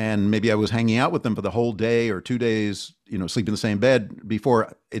it, and maybe I was hanging out with them for the whole day or 2 days, sleep in the same bed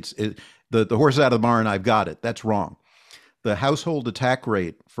before the horse is out of the barn, I've got it. That's wrong. The household attack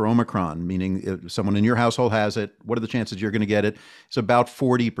rate for Omicron, meaning if someone in your household has it, what are the chances you're going to get it? It's about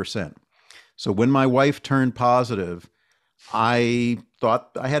 40%. So when my wife turned positive, I thought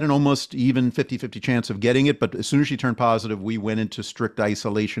I had an almost even 50-50 chance of getting it. But as soon as she turned positive, we went into strict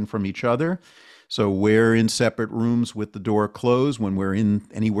isolation from each other. So we're in separate rooms with the door closed. When we're in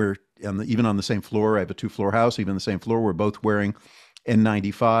anywhere, even on the same floor, I have a 2-floor house, even on the same floor, we're both wearing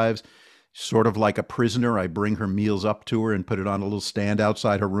N95s. Sort of like a prisoner, I bring her meals up to her and put it on a little stand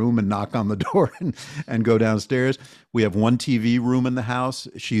outside her room and knock on the door and go downstairs. We have one TV room in the house.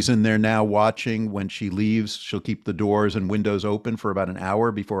 She's in there now watching. When she leaves, she'll keep the doors and windows open for about an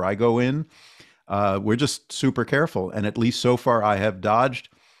hour before I go in. We're just super careful. And at least so far, I have dodged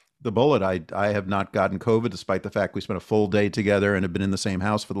the bullet. I have not gotten COVID, despite the fact we spent a full day together and have been in the same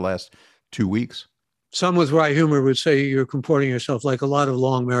house for the last 2 weeks. Some with wry humor would say you're comporting yourself like a lot of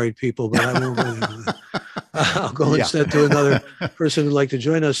long married people, but I won't go into that. I'll go instead to another person who'd like to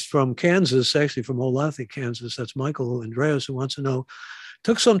join us from Kansas, actually from Olathe, Kansas. That's Michael Andreas, who wants to know,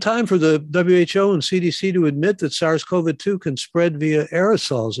 took some time for the WHO and CDC to admit that SARS-CoV-2 can spread via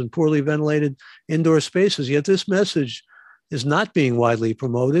aerosols in poorly ventilated indoor spaces, yet this message is not being widely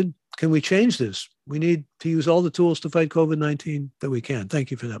promoted. Can we change this? We need to use all the tools to fight COVID-19 that we can.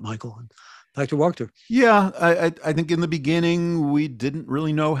 Thank you for that, Michael. And Dr. Wachter. Yeah, I think in the beginning, we didn't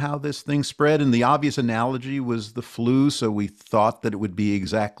really know how this thing spread. And the obvious analogy was the flu. So we thought that it would be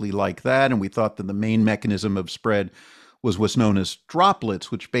exactly like that. And we thought that the main mechanism of spread was what's known as droplets,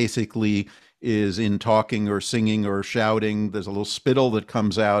 which basically is in talking or singing or shouting. There's a little spittle that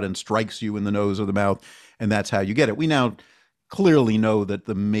comes out and strikes you in the nose or the mouth. And that's how you get it. We now clearly know that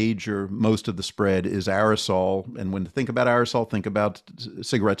most of the spread is aerosol. And when you think about aerosol, think about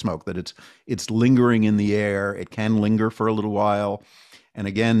cigarette smoke, that it's lingering in the air. It can linger for a little while. And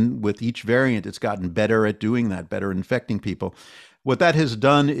again, with each variant, it's gotten better at doing that, better infecting people. What that has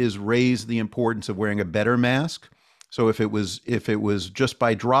done is raise the importance of wearing a better mask. So if it was just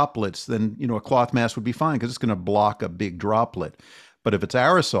by droplets, then a cloth mask would be fine because it's going to block a big droplet. But if it's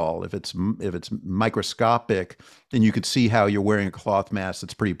aerosol, if it's microscopic, then you could see how you're wearing a cloth mask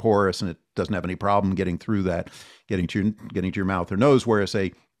that's pretty porous and it doesn't have any problem getting through that, getting to your mouth or nose. Whereas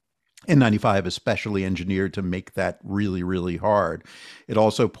a N95 is specially engineered to make that really, really hard. It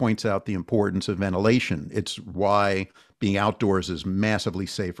also points out the importance of ventilation. It's why being outdoors is massively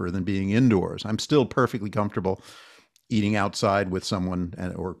safer than being indoors. I'm still perfectly comfortable eating outside with someone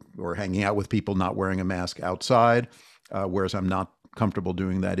or hanging out with people not wearing a mask outside, whereas I'm not comfortable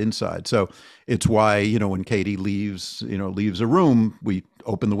doing that inside. So it's why, when Katie leaves a room, we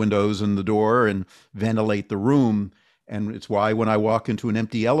open the windows and the door and ventilate the room. And it's why when I walk into an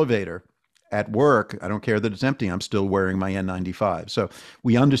empty elevator at work, I don't care that it's empty, I'm still wearing my N95. So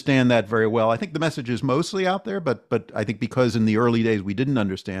we understand that very well. I think the message is mostly out there, but I think because in the early days we didn't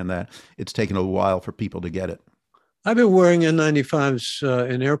understand that, it's taken a while for people to get it. I've been wearing N95s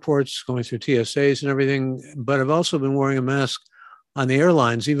in airports, going through TSAs and everything, but I've also been wearing a mask on the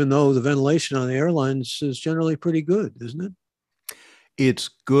airlines, even though the ventilation on the airlines is generally pretty good, isn't it? It's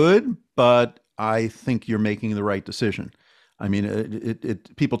good, but I think you're making the right decision. I mean,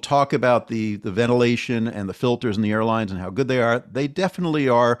 people talk about the ventilation and the filters in the airlines and how good they are. They definitely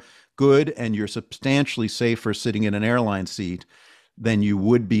are good, and you're substantially safer sitting in an airline seat than you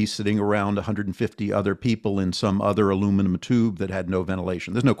would be sitting around 150 other people in some other aluminum tube that had no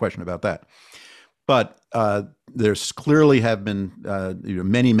ventilation. There's no question about that. But there's clearly have been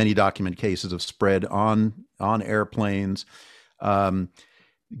many, many documented cases of spread on airplanes.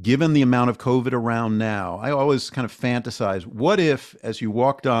 Given the amount of COVID around now, I always kind of fantasize, what if, as you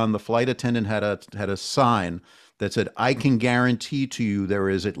walked on, the flight attendant had a sign that said, "I can guarantee to you there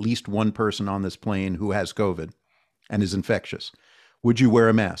is at least one person on this plane who has COVID and is infectious. Would you wear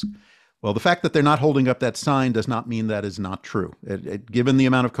a mask?" Well, the fact that they're not holding up that sign does not mean that is not true. Given the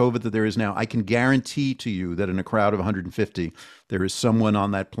amount of COVID that there is now, I can guarantee to you that in a crowd of 150, there is someone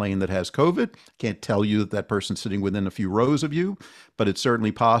on that plane that has COVID. Can't tell you that that person's sitting within a few rows of you, but it's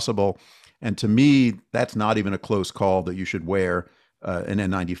certainly possible. And to me, that's not even a close call that you should wear an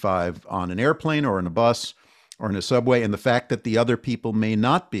N95 on an airplane or in a bus or in a subway. And the fact that the other people may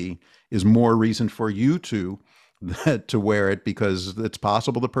not be is more reason for you to wear it, because it's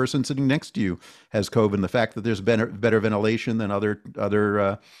possible the person sitting next to you has COVID. And the fact that there's better ventilation than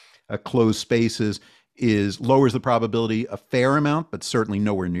other closed spaces lowers the probability a fair amount, but certainly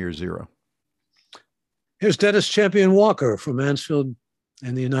nowhere near zero. Here's Dennis Champion Walker from Mansfield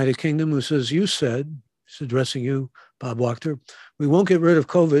in the United Kingdom, who says, "You said," he's addressing you, Bob Wachter, "we won't get rid of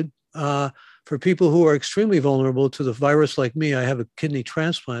COVID. For people who are extremely vulnerable to the virus like me, I have a kidney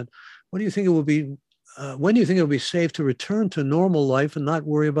transplant. What do you think it will be? When do you think it will be safe to return to normal life and not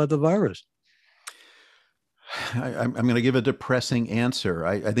worry about the virus?" I'm going to give a depressing answer.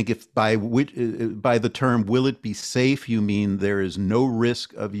 I think if by the term "will it be safe" you mean there is no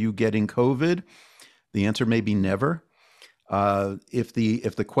risk of you getting COVID, the answer may be never. If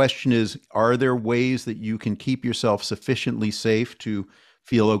the question is, are there ways that you can keep yourself sufficiently safe to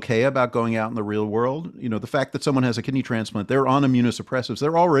feel okay about going out in the real world? The fact that someone has a kidney transplant, they're on immunosuppressives,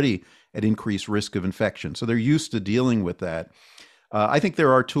 they're already at increased risk of infection. So they're used to dealing with that. I think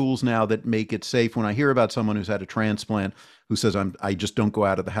there are tools now that make it safe. When I hear about someone who's had a transplant who says, I just don't go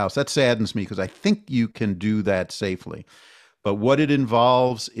out of the house, that saddens me, because I think you can do that safely. But what it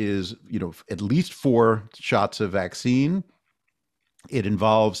involves is, at least 4 shots of vaccine. It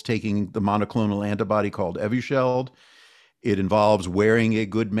involves taking the monoclonal antibody called Evusheld. It involves wearing a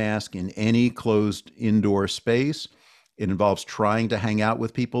good mask in any closed indoor space. It involves trying to hang out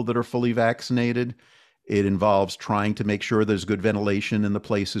with people that are fully vaccinated. It involves trying to make sure there's good ventilation in the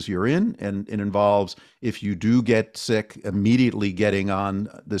places you're in. And it involves, if you do get sick, immediately getting on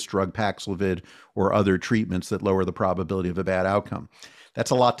this drug Paxlovid or other treatments that lower the probability of a bad outcome.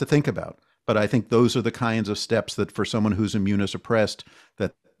 That's a lot to think about. But I think those are the kinds of steps that, for someone who's immunosuppressed,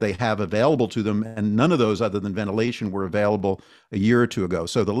 that they have available to them, and none of those other than ventilation were available a year or two ago.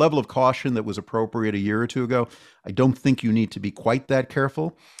 So the level of caution that was appropriate a year or two ago, I don't think you need to be quite that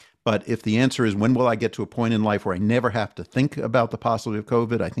careful. But if the answer is, when will I get to a point in life where I never have to think about the possibility of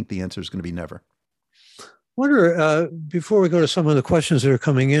COVID, I think the answer is going to be never. I wonder, before we go to some of the questions that are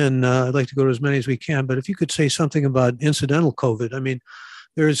coming in, I'd like to go to as many as we can, but if you could say something about incidental COVID. I mean,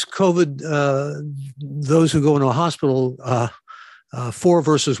 there's COVID, those who go into a hospital, for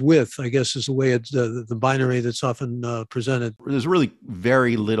versus with, I guess, is the way it's the binary that's often presented. There's really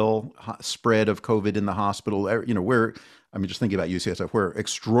very little spread of COVID in the hospital. Just thinking about UCSF, we're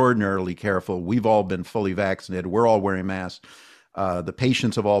extraordinarily careful. We've all been fully vaccinated. We're all wearing masks. The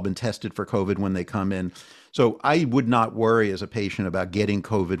patients have all been tested for COVID when they come in. So I would not worry as a patient about getting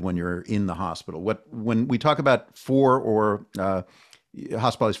COVID when you're in the hospital. When we talk about 4 or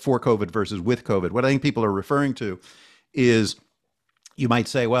hospitalized for COVID versus with COVID. What I think people are referring to is, you might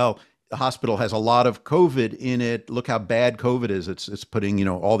say, well, the hospital has a lot of COVID in it. Look how bad COVID is. It's putting,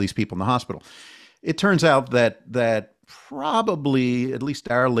 all these people in the hospital. It turns out that probably, at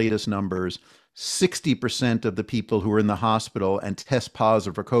least our latest numbers, 60% of the people who are in the hospital and test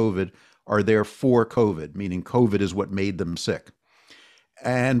positive for COVID are there for COVID, meaning COVID is what made them sick.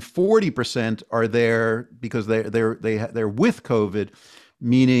 And 40% are there because they're with COVID,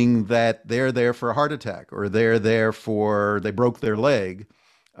 meaning that they're there for a heart attack, or they're there for they broke their leg,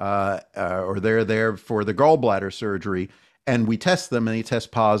 or they're there for the gallbladder surgery, and we test them and they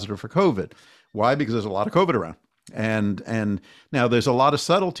test positive for COVID. Why? Because there's a lot of COVID around. And now there's a lot of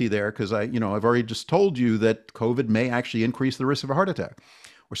subtlety there, because I've already just told you that COVID may actually increase the risk of a heart attack.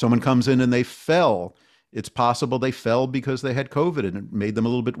 Or someone comes in and they fell. It's possible they fell because they had COVID and it made them a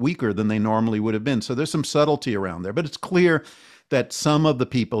little bit weaker than they normally would have been. So there's some subtlety around there, but it's clear that some of the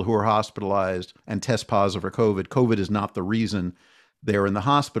people who are hospitalized and test positive for COVID is not the reason they're in the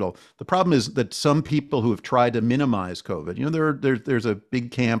hospital. The problem is that some people who have tried to minimize COVID, there's a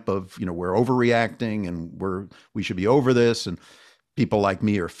big camp of, we're overreacting and we should be over this. And people like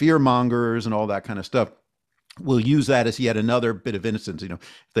me are fear mongers and all that kind of stuff. We'll use that as yet another bit of innocence. If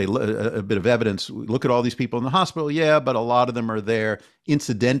they a bit of evidence. Look at all these people in the hospital. Yeah, but a lot of them are there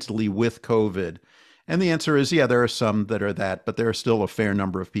incidentally with COVID. And the answer is, yeah, there are some that are that, but there are still a fair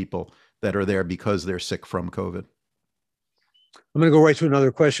number of people that are there because they're sick from COVID. I'm going to go right to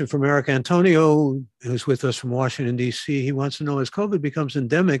another question from Eric Antonio, who's with us from Washington, D.C. He wants to know, as COVID becomes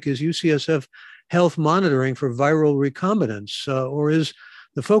endemic, is UCSF health monitoring for viral recombinants, or is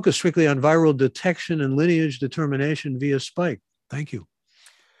the focus strictly on viral detection and lineage determination via spike? Thank you.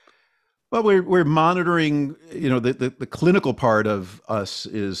 Well, we're monitoring, the clinical part of us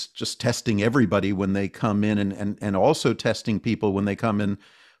is just testing everybody when they come in, and also testing people when they come in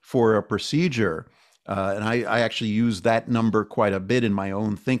for a procedure. And I actually use that number quite a bit in my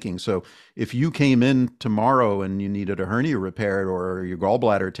own thinking. So if you came in tomorrow and you needed a hernia repaired or your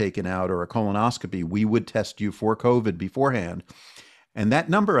gallbladder taken out or a colonoscopy, we would test you for COVID beforehand. And that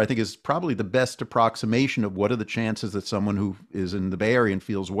number, I think, is probably the best approximation of what are the chances that someone who is in the Bay Area and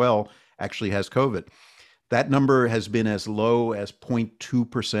feels well actually has COVID. That number has been as low as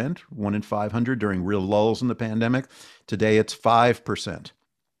 0.2%, 1 in 500 during real lulls in the pandemic. Today, it's 5%.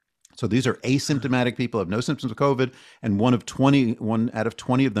 So these are asymptomatic people who have no symptoms of COVID, and 1 out of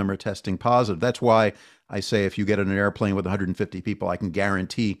 20 of them are testing positive. That's why I say if you get on an airplane with 150 people, I can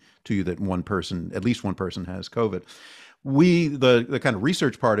guarantee to you that at least one person has COVID. The kind of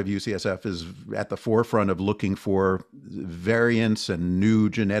research part of UCSF is at the forefront of looking for variants and new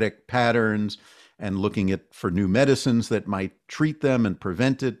genetic patterns and looking for new medicines that might treat them and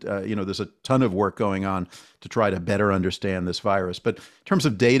prevent it. There's a ton of work going on to try to better understand this virus. But in terms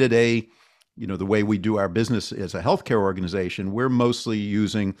of day-to-day, the way we do our business as a healthcare organization, we're mostly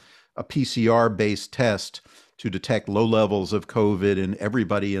using a PCR-based test to detect low levels of COVID in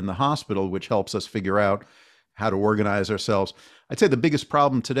everybody in the hospital, which helps us figure out how to organize ourselves. I'd say the biggest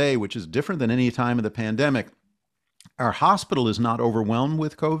problem today, which is different than any time of the pandemic, our hospital is not overwhelmed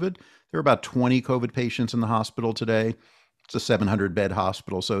with COVID. There are about 20 COVID patients in the hospital today. It's a 700-bed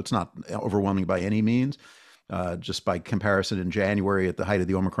hospital, so it's not overwhelming by any means. Just by comparison, in January, at the height of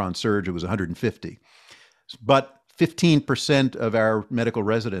the Omicron surge, it was 150. But 15% of our medical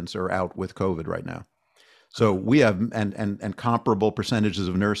residents are out with COVID right now. So we have, and comparable percentages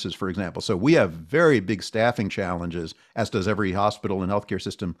of nurses, for example. So we have very big staffing challenges, as does every hospital and healthcare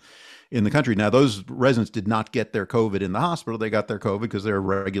system in the country. Now, those residents did not get their COVID in the hospital. They got their COVID because they're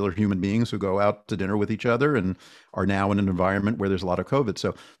regular human beings who go out to dinner with each other and are now in an environment where there's a lot of COVID.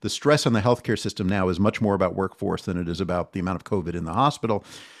 So the stress on the healthcare system now is much more about workforce than it is about the amount of COVID in the hospital.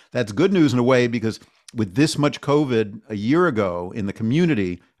 That's good news in a way, because with this much COVID a year ago in the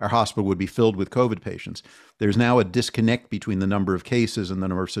community, our hospital would be filled with COVID patients. There's now a disconnect between the number of cases and the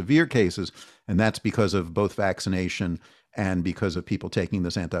number of severe cases, and that's because of both vaccination and because of people taking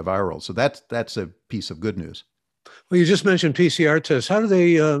this antiviral. So that's a piece of good news. Well, you just mentioned PCR tests. How do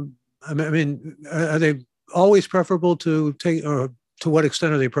they, are they always preferable to take, or to what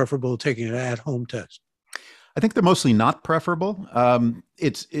extent are they preferable to taking an at-home test? I think they're mostly not preferable.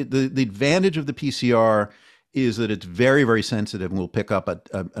 The advantage of the PCR is that it's very, very sensitive and will pick up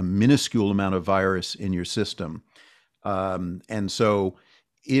a minuscule amount of virus in your system. And so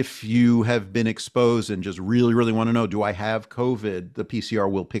if you have been exposed and just really, really want to know, do I have COVID? The PCR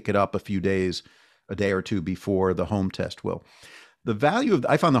will pick it up a day or two before the home test will.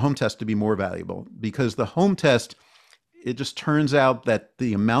 I found the home test to be more valuable, because the home test, it just turns out that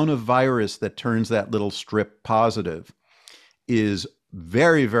the amount of virus that turns that little strip positive is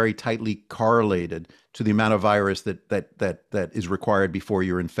very, very tightly correlated to the amount of virus that is required before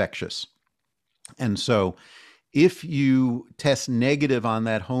you're infectious. And so if you test negative on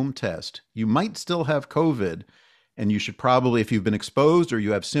that home test, you might still have COVID, and you should probably, if you've been exposed or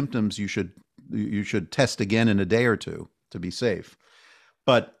you have symptoms, you should test again in a day or two to be safe.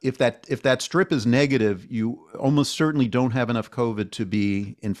 But if that strip is negative, you almost certainly don't have enough COVID to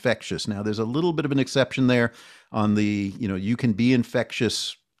be infectious. Now, there's a little bit of an exception there on you can be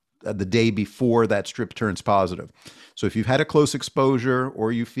infectious the day before that strip turns positive. So if you've had a close exposure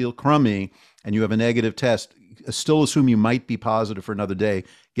or you feel crummy and you have a negative test, still assume you might be positive for another day,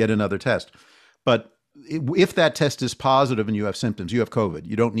 get another test. But if that test is positive and you have symptoms, you have COVID.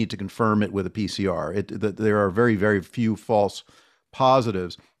 You don't need to confirm it with a PCR. There are very, very few false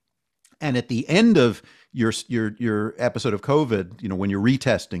positives. And at the end of your episode of COVID, when you're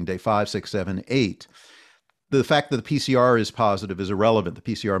retesting day 5, 6, 7, 8, the fact that the PCR is positive is irrelevant. The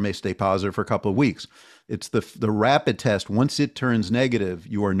PCR may stay positive for a couple of weeks. It's the rapid test. Once it turns negative,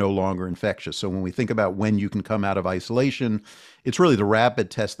 you are no longer infectious. So when we think about when you can come out of isolation, it's really the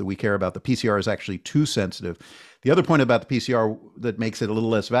rapid test that we care about. The PCR is actually too sensitive. The other point about the PCR that makes it a little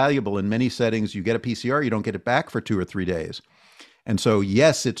less valuable, in many settings, you get a PCR, you don't get it back for 2 or 3 days. And so,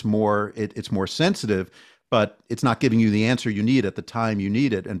 yes, it's more sensitive, but it's not giving you the answer you need at the time you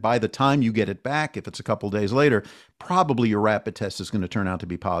need it. And by the time you get it back, if it's a couple of days later, probably your rapid test is going to turn out to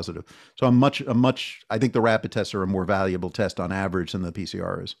be positive. So I think the rapid tests are a more valuable test on average than the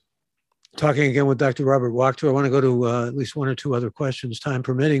PCR is. Talking again with Dr. Robert Wachter, I want to go to at least one or two other questions, time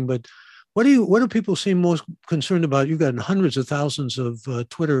permitting. But what do people seem most concerned about? You've gotten hundreds of thousands of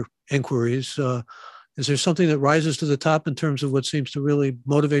Twitter inquiries. Is there something that rises to the top in terms of what seems to really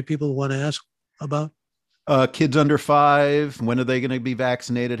motivate people to want to ask about? Kids under 5, when are they going to be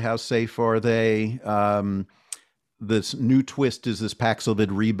vaccinated? How safe are they? This new twist is this Paxlovid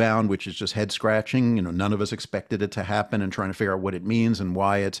rebound, which is just head scratching. None of us expected it to happen, and trying to figure out what it means and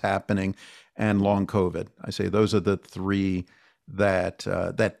why it's happening. And long COVID. I say those are the 3 that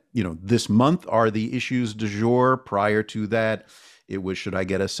this month are the issues du jour. Prior to that, it was, should I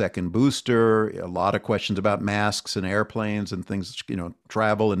get a second booster? A lot of questions about masks and airplanes and things,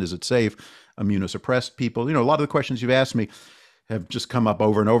 travel, and is it safe? Immunosuppressed people. A lot of the questions you've asked me have just come up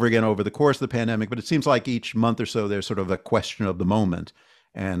over and over again over the course of the pandemic, but it seems like each month or so there's sort of a question of the moment.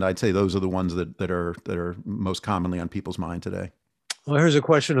 And I'd say those are the ones that are most commonly on people's mind today. Well, here's a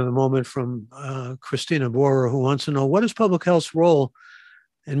question of the moment from Christina Borer, who wants to know, what is public health's role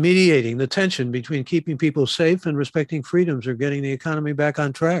in mediating the tension between keeping people safe and respecting freedoms or getting the economy back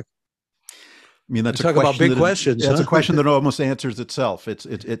on track? I mean, that's talk about big questions. That's a question that almost answers itself.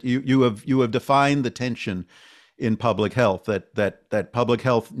 You have defined the tension in public health, that public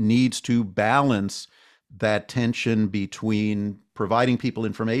health needs to balance that tension between providing people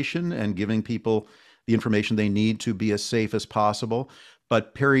information and giving people the information they need to be as safe as possible,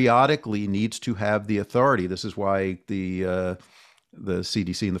 but periodically needs to have the authority. This is why the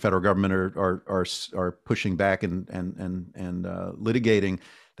CDC and the federal government are pushing back and litigating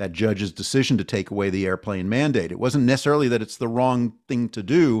that judge's decision to take away the airplane mandate. It wasn't necessarily that it's the wrong thing to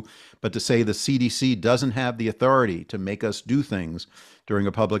do, but to say the CDC doesn't have the authority to make us do things during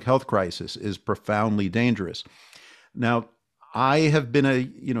a public health crisis is profoundly dangerous. Now, I have been a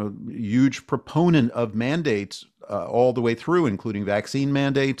huge proponent of mandates all the way through, including vaccine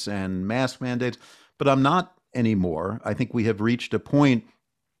mandates and mask mandates, but I'm not anymore. I think we have reached a point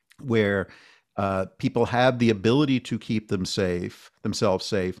where people have the ability to keep themselves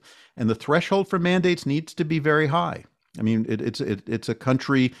safe, and the threshold for mandates needs to be very high. I mean, it's a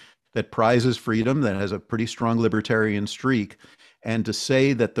country that prizes freedom, that has a pretty strong libertarian streak, and to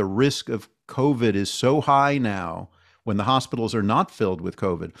say that the risk of COVID is so high now, when the hospitals are not filled with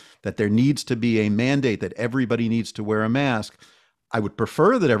COVID, that there needs to be a mandate that everybody needs to wear a mask. I would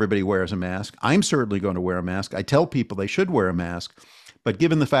prefer that everybody wears a mask. I'm certainly going to wear a mask. I tell people they should wear a mask. But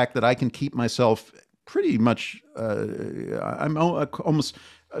given the fact that I can keep myself pretty much, I'm almost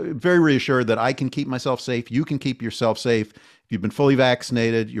very reassured that I can keep myself safe. You can keep yourself safe. If you've been fully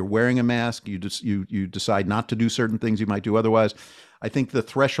vaccinated, you're wearing a mask, you decide not to do certain things you might do otherwise. I think the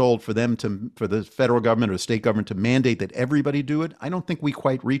threshold for the federal government or the state government to mandate that everybody do it, I don't think we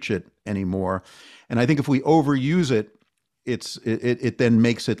quite reach it anymore. And I think if we overuse it, it then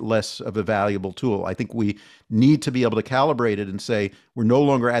makes it less of a valuable tool. I think we need to be able to calibrate it and say we're no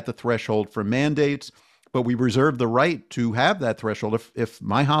longer at the threshold for mandates, but we reserve the right to have that threshold. If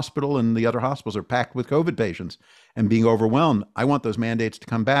my hospital and the other hospitals are packed with COVID patients and being overwhelmed, I want those mandates to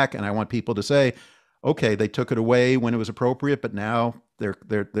come back, and I want people to say, okay, they took it away when it was appropriate, but now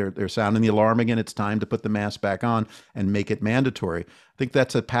they're sounding the alarm again. It's time to put the mask back on and make it mandatory. I think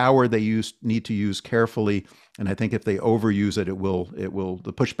that's a power they need to use carefully. And I think if they overuse it,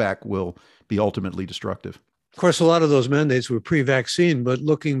 the pushback will be ultimately destructive. Of course, a lot of those mandates were pre-vaccine, but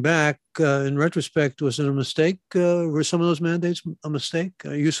looking back, in retrospect, was it a mistake? Were some of those mandates a mistake?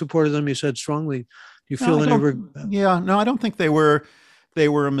 You supported them, you said strongly. Do you feel No, I don't think they were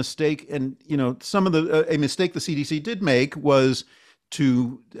a mistake. And, some of a mistake the CDC did make was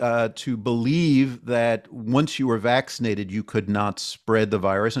to believe that once you were vaccinated, you could not spread the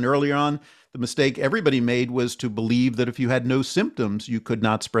virus. And earlier on, the mistake everybody made was to believe that if you had no symptoms, you could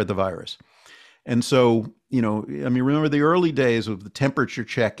not spread the virus. And so, remember the early days of the temperature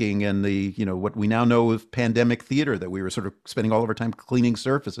checking and the, what we now know of pandemic theater, that we were sort of spending all of our time cleaning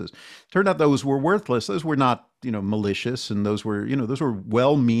surfaces. Turned out those were worthless. Those were not, malicious. And those were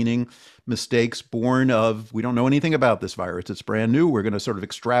well-meaning mistakes born of, we don't know anything about this virus. It's brand new. We're going to sort of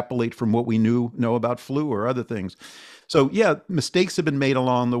extrapolate from what we know about flu or other things. So yeah, mistakes have been made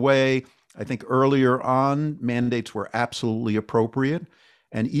along the way. I think earlier on, mandates were absolutely appropriate.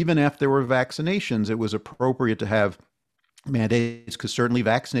 And even after there were vaccinations, it was appropriate to have mandates, because certainly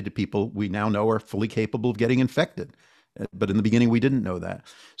vaccinated people we now know are fully capable of getting infected. But in the beginning, we didn't know that.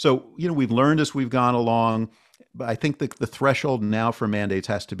 So, we've learned as we've gone along. But I think the threshold now for mandates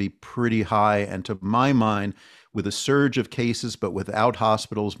has to be pretty high. And to my mind, with a surge of cases, but without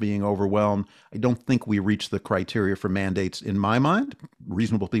hospitals being overwhelmed, I don't think we reach the criteria for mandates in my mind.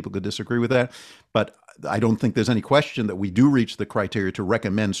 Reasonable people could disagree with that. But I don't think there's any question that we do reach the criteria to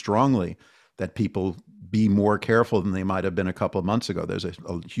recommend strongly that people be more careful than they might have been a couple of months ago. There's a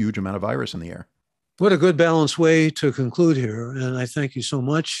huge amount of virus in the air. What a good balanced way to conclude here. And I thank you so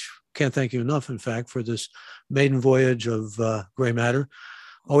much. Can't thank you enough, in fact, for this maiden voyage of gray matter.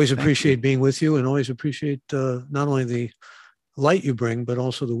 Always appreciate being with you, and always appreciate not only the light you bring, but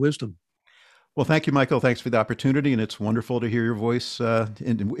also the wisdom. Well, thank you, Michael. Thanks for the opportunity. And it's wonderful to hear your voice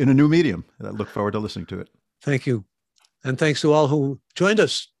in a new medium. I look forward to listening to it. Thank you. And thanks to all who joined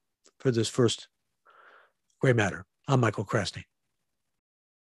us for this first Gray Matter. I'm Michael Krasny.